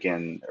machine. You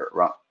can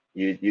run.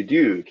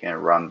 You can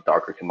run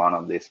Docker command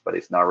on this, but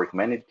it's not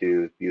recommended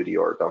to build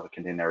your Docker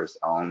containers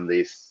on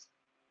this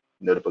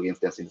notebook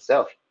instance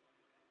itself.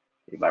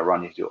 You might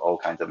run into all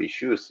kinds of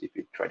issues if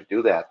you try to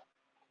do that.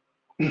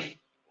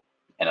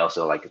 And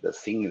also, like the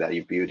thing that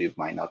you build, it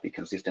might not be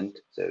consistent.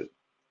 So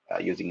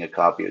using a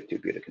cloud build to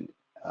build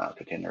a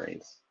container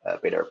is a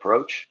better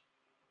approach.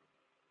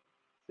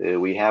 So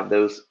we have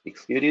those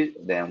executed.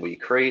 Then we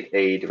create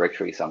a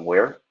directory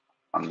somewhere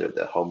under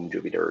the home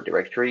Jupyter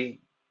directory.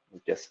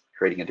 We're just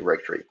creating a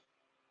directory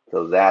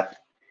so that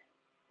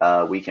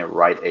we can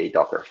write a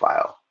Docker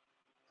file.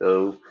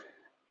 So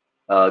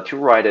to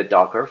write a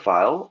Docker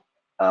file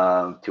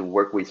to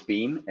work with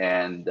Beam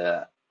and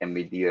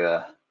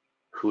NVIDIA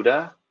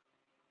CUDA,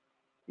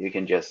 you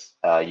can just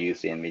use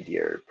the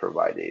NVIDIA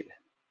provided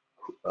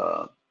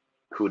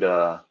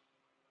CUDA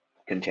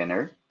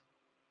container,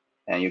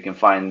 and you can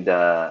find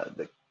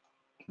the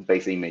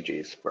base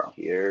images from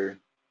here.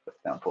 For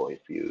example,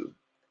 if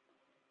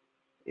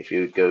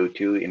you go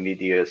to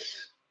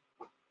NVIDIA's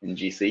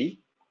NGC,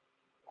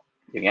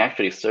 you can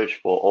actually search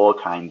for all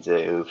kinds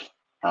of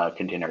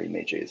container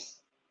images.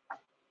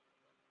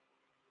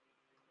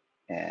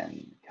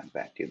 And come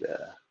back to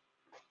the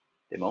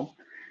demo.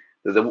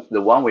 So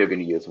the one we are going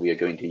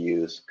to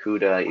use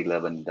CUDA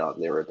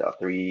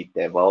 11.0.3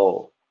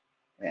 devo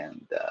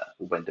and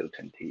Ubuntu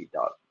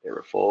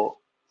 20.04.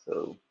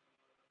 So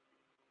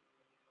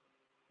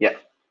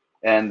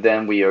And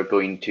then we are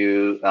going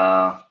to,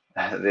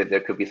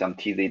 there could be some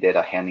TZ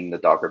data handling the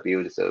Docker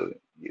build. So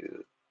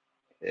you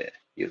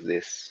use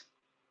this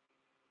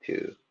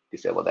to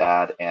disable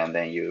that. And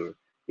then you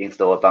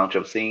install a bunch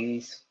of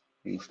things,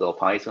 install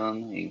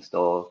Python,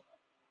 install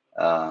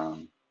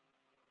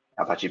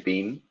Apache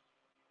Beam,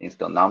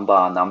 install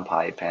numba,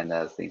 numpy,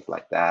 pandas, things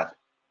like that.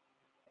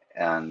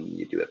 And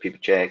you do a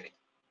pip check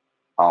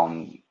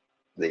on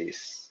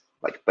this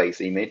like base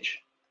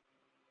image.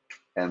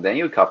 And then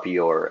you copy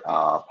your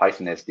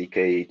Python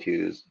SDK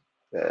to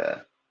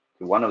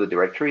one of the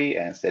directory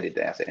and set it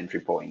as an entry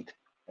point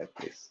at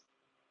this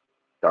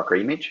Docker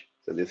image.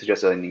 So this is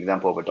just an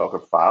example of a Docker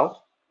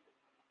file.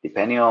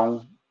 Depending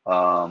on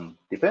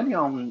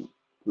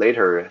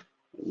later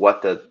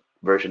what the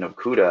version of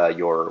CUDA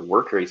your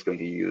worker is going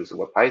to use,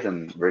 what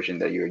Python version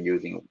that you're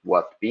using,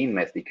 what Beam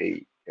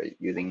SDK you're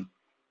using,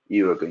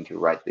 you are going to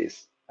write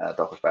this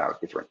Docker file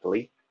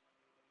differently.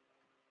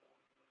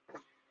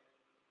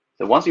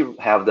 So once you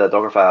have the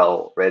Docker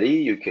file ready,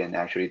 you can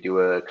actually do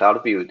a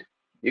cloud build.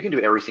 You can do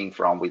everything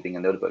from within a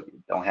notebook.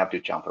 You don't have to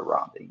jump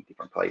around in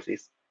different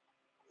places.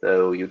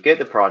 So you get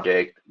the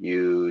project,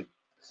 you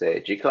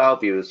say gcloud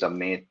build,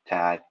 submit,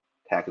 tag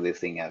this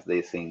thing as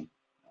this thing,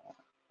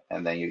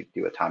 and then you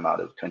do a timeout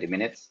of 20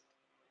 minutes.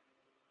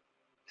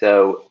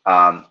 So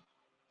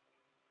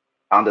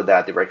under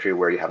that directory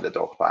where you have the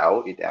Docker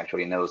file, it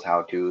actually knows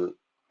how to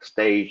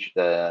stage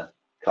the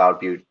cloud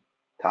build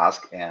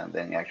task and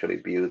then actually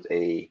build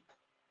a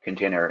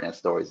container and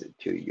stores it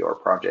to your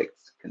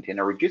project's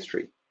container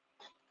registry.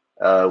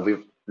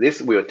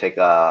 This will take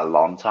a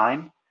long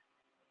time,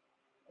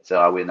 so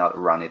I will not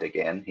run it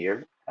again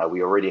here.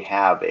 We already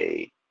have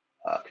a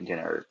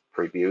container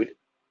pre-built.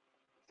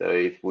 So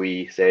if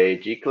we say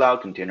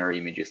gcloud container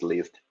images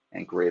list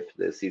and grep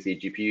the CC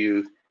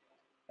GPU,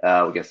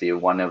 we can see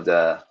one of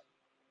the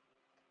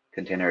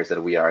containers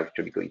that we are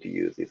actually going to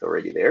use is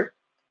already there.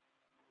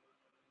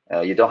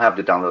 You don't have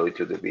to download it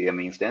to the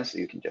VM instance.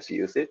 You can just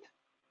use it.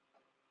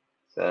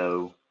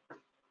 So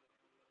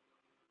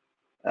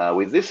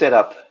with this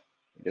setup,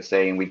 just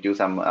saying we do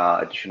some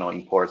additional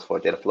imports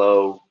for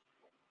Dataflow.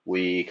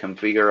 We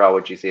configure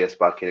our GCS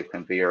bucket,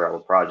 configure our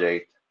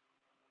project.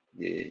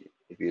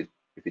 If you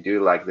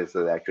do like this,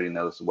 it actually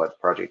knows what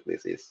project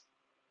this is.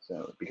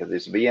 So because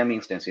this VM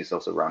instance is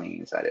also running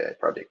inside a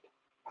project.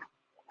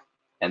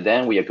 And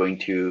then we are going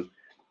to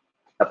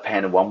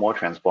append one more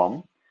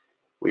transform.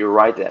 We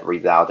write that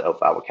result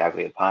of our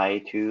calculated pi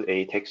to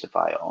a text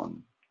file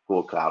on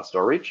Google Cloud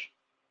Storage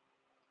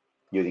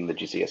using the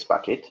GCS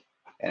bucket.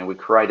 And we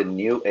create a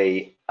new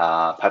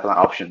pipeline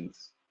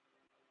options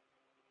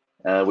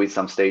with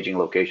some staging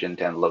location,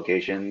 temp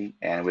location,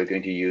 and we're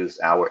going to use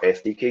our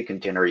SDK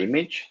container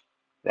image.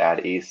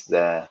 That is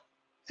the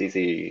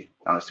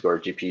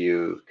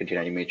CC_GPU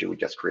container image we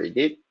just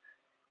created.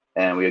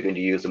 And we are going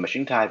to use the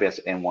machine type as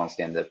M1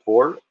 standard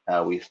 4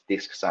 with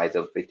disk size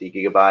of 50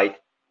 GB.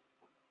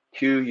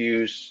 To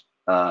use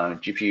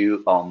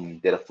GPU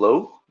on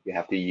Dataflow, you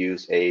have to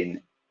use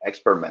an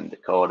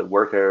experiment called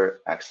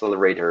worker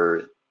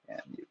accelerator.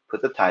 And you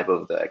put the type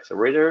of the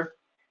accelerator,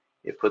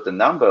 you put the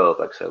number of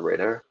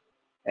accelerator,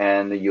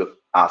 and you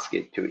ask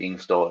it to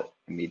install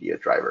a media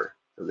driver.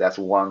 So that's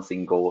one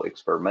single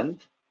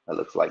experiment that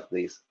looks like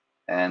this.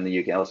 And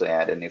you can also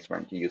add an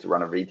experiment to use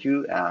runner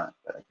v2,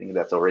 but I think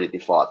that's already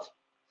default.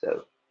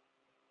 So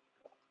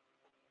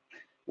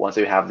once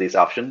you have these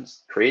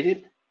options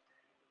created,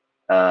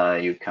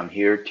 you come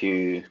here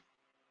to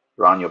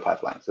run your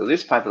pipeline. So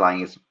this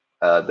pipeline is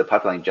the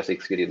pipeline just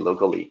executed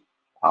locally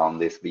on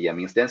this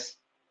VM instance.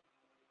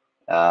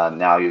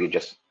 Now you can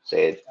just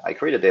say, I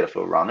create a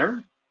Dataflow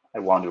runner. I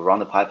want to run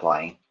the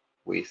pipeline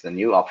with the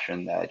new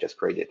option that I just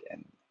created.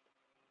 And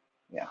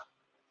yeah,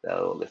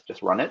 so let's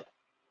just run it.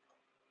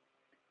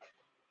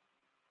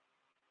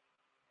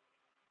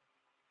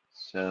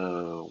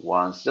 So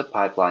once the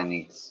pipeline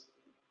is,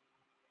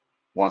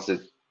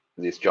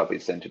 this job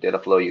is sent to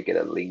Dataflow, you get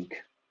a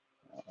link.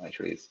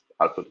 Actually, it's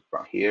output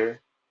from here.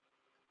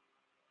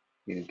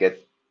 You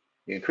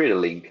can create a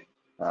link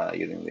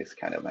using this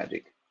kind of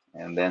magic.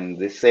 And then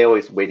this cell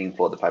is waiting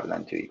for the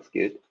pipeline to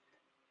execute.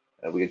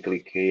 We can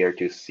click here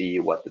to see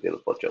what the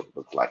Dataflow job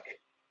looks like.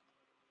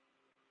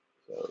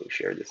 So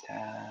share this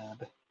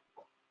tab.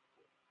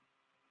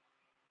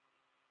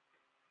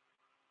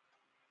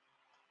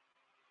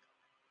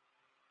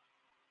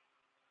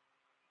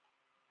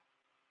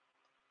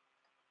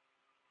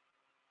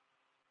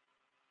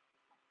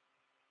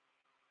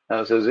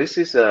 So this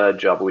is a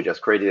job we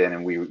just created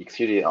and we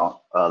executed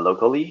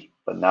locally,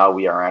 but now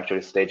we are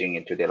actually staging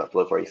it to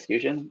Dataflow for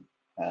execution.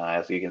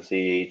 As you can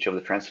see, each of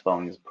the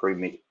transform is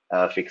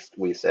fixed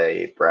with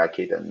a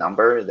bracket and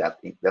number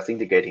that's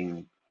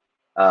indicating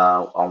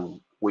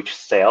on which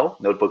cell,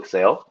 notebook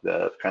cell,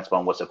 the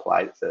transform was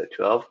applied. So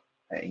 12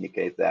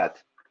 indicates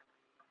that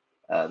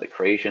the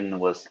creation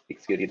was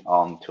executed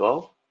on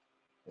 12.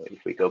 So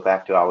if we go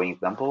back to our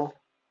example,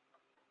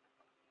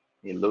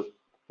 we look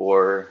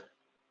for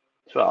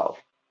 12.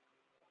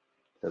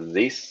 So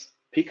this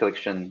P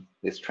collection,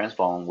 this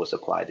transform was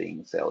applied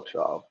in cell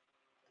 12.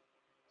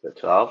 So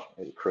 12,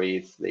 it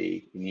creates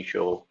the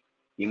initial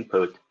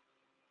input.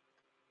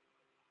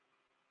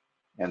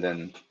 And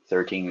then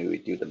 13, we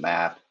do the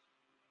map.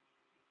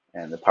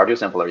 And the partial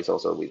sampler is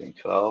also within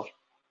 12.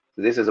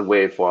 So this is a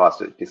way for us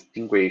to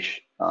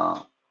distinguish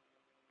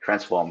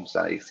transforms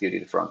that are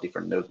executed from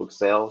different notebook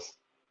cells,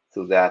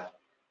 so that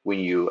when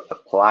you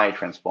apply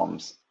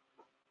transforms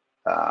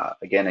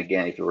again,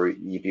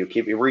 if you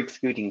keep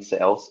re-executing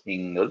cells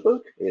in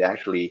notebook, it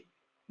actually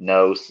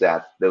knows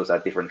that those are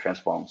different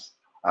transforms.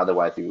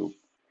 Otherwise,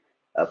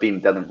 Beam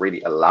doesn't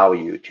really allow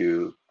you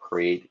to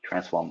create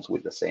transforms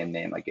with the same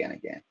name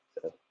again.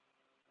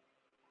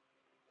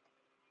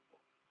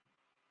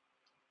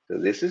 So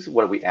this is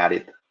what we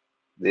added.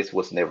 This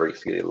was never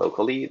executed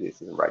locally.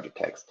 This is write to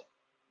text.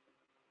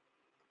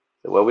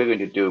 So what we're going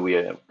to do, we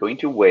are going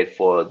to wait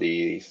for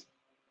this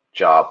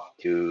job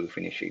to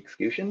finish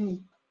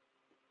execution.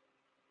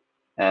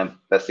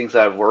 But since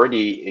I've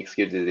already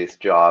executed this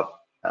job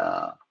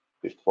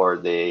before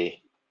the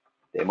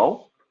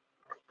demo,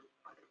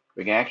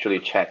 we can actually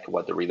check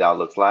what the result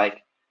looks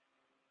like.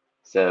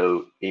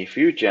 So if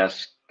you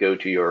just go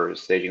to your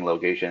staging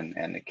location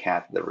and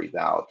cat the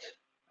result,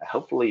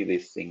 hopefully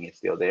this thing is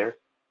still there.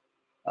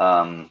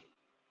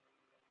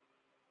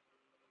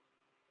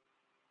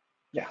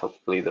 Yeah,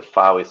 hopefully the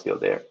file is still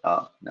there.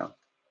 No,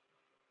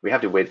 we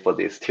have to wait for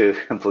this to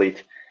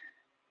complete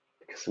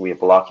because we are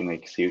blocking the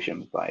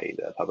execution by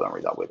the pipeline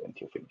result wait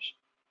until finish.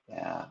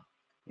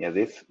 Yeah,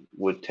 this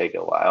would take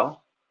a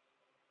while.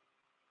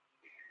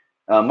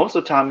 Most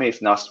of the time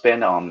it's not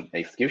spent on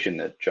execution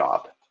the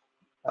job.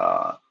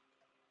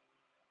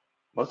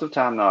 Most of the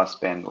time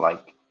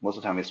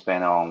is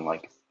spent on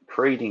like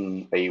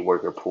creating a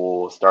worker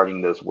pool,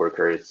 starting those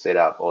workers, set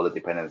up all the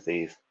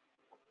dependencies.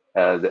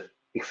 The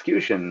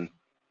execution,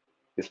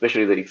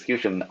 especially the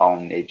execution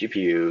on a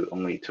GPU,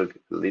 only took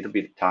a little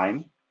bit of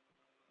time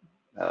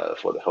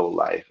for the whole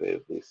life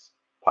of this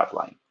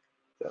pipeline.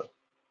 So,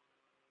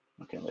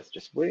 okay, let's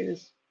just wait a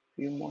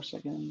few more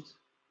seconds.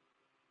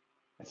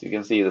 As you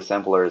can see, the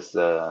samplers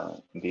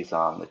based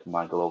on the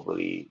command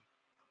globally,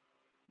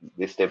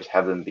 these steps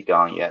haven't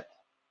begun yet.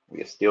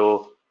 We are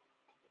still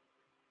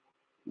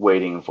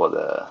waiting for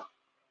the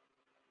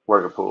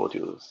worker pool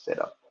to set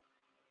up.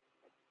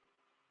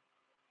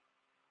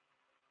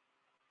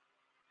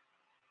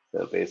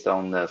 So based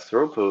on the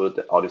throughput,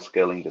 the auto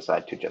scaling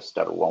decided to just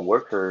start one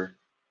worker,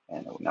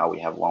 and now we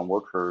have one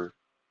worker.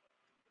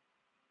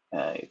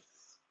 I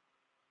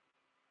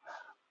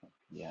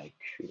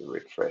should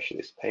refresh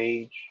this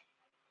page.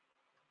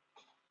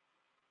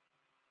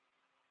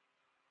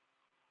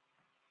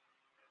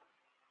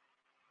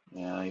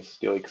 Yeah, it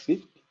still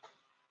exists.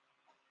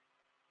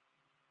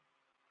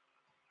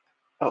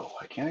 Oh,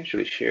 I can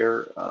actually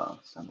share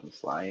some of the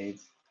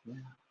slides. Yeah,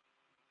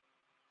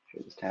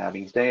 share this tab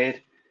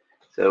instead.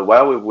 So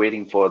while we're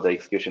waiting for the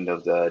execution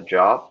of the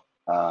job,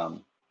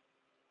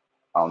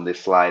 on this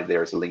slide,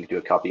 there's a link to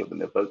a copy of the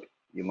notebook.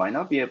 You might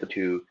not be able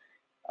to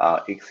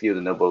execute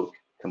the notebook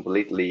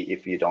completely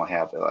if you don't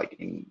have like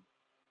in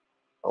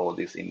all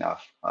this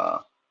enough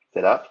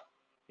setup.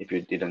 If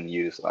you didn't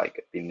use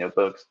like Beam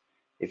notebooks,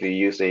 if you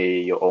use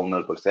your own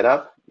notebook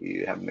setup,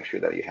 you have to make sure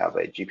that you have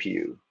a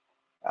GPU.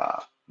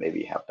 Maybe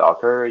you have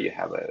Docker, you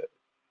have a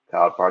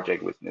cloud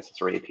project with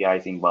necessary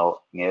APIs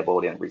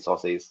enabled and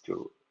resources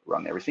to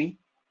run everything.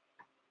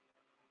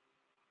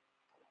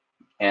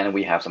 And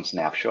we have some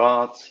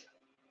snapshots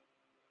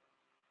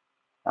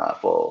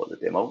for the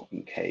demo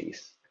in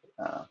case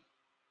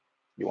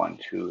you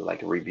want to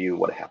like review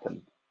what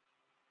happened,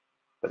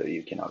 but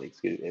you cannot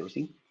execute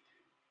everything.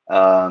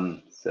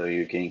 So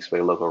you can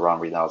expect local run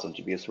results on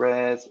GPU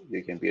threads.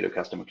 You can build a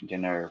custom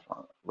container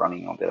for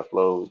running on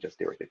Dataflow just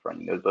directly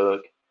from your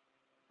notebook.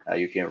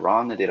 You can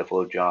run the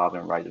Dataflow job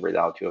and write the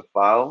result to a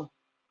file.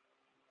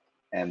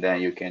 And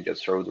then you can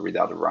just throw the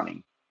result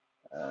running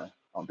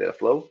on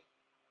Dataflow.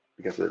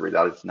 Because the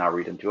result is not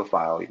written to a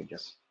file, you can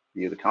just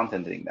view the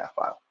content in that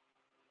file.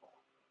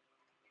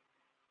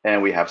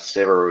 And we have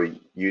several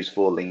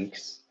useful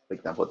links. For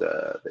example,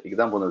 the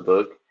example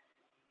notebook,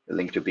 the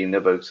link to Beam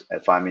notebooks, a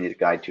 5-minute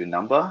guide to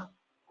numba,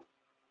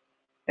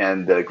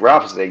 and the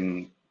graphs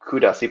in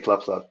CUDA C++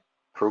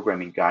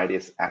 programming guide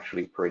is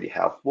actually pretty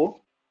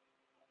helpful.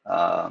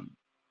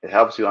 It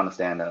helps you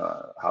understand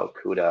how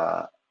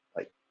CUDA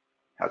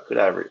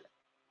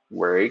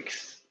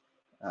works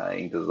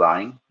in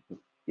design.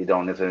 You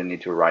don't necessarily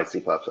need to write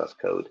C++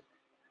 code.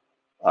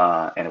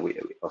 And we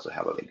also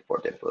have a link for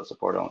Dataflow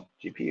support on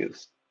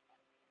GPUs.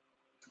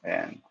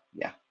 And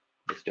yeah,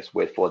 let's just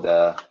wait for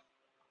the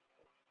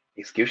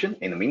execution.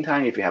 In the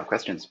meantime, if you have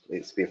questions,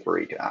 please feel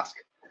free to ask.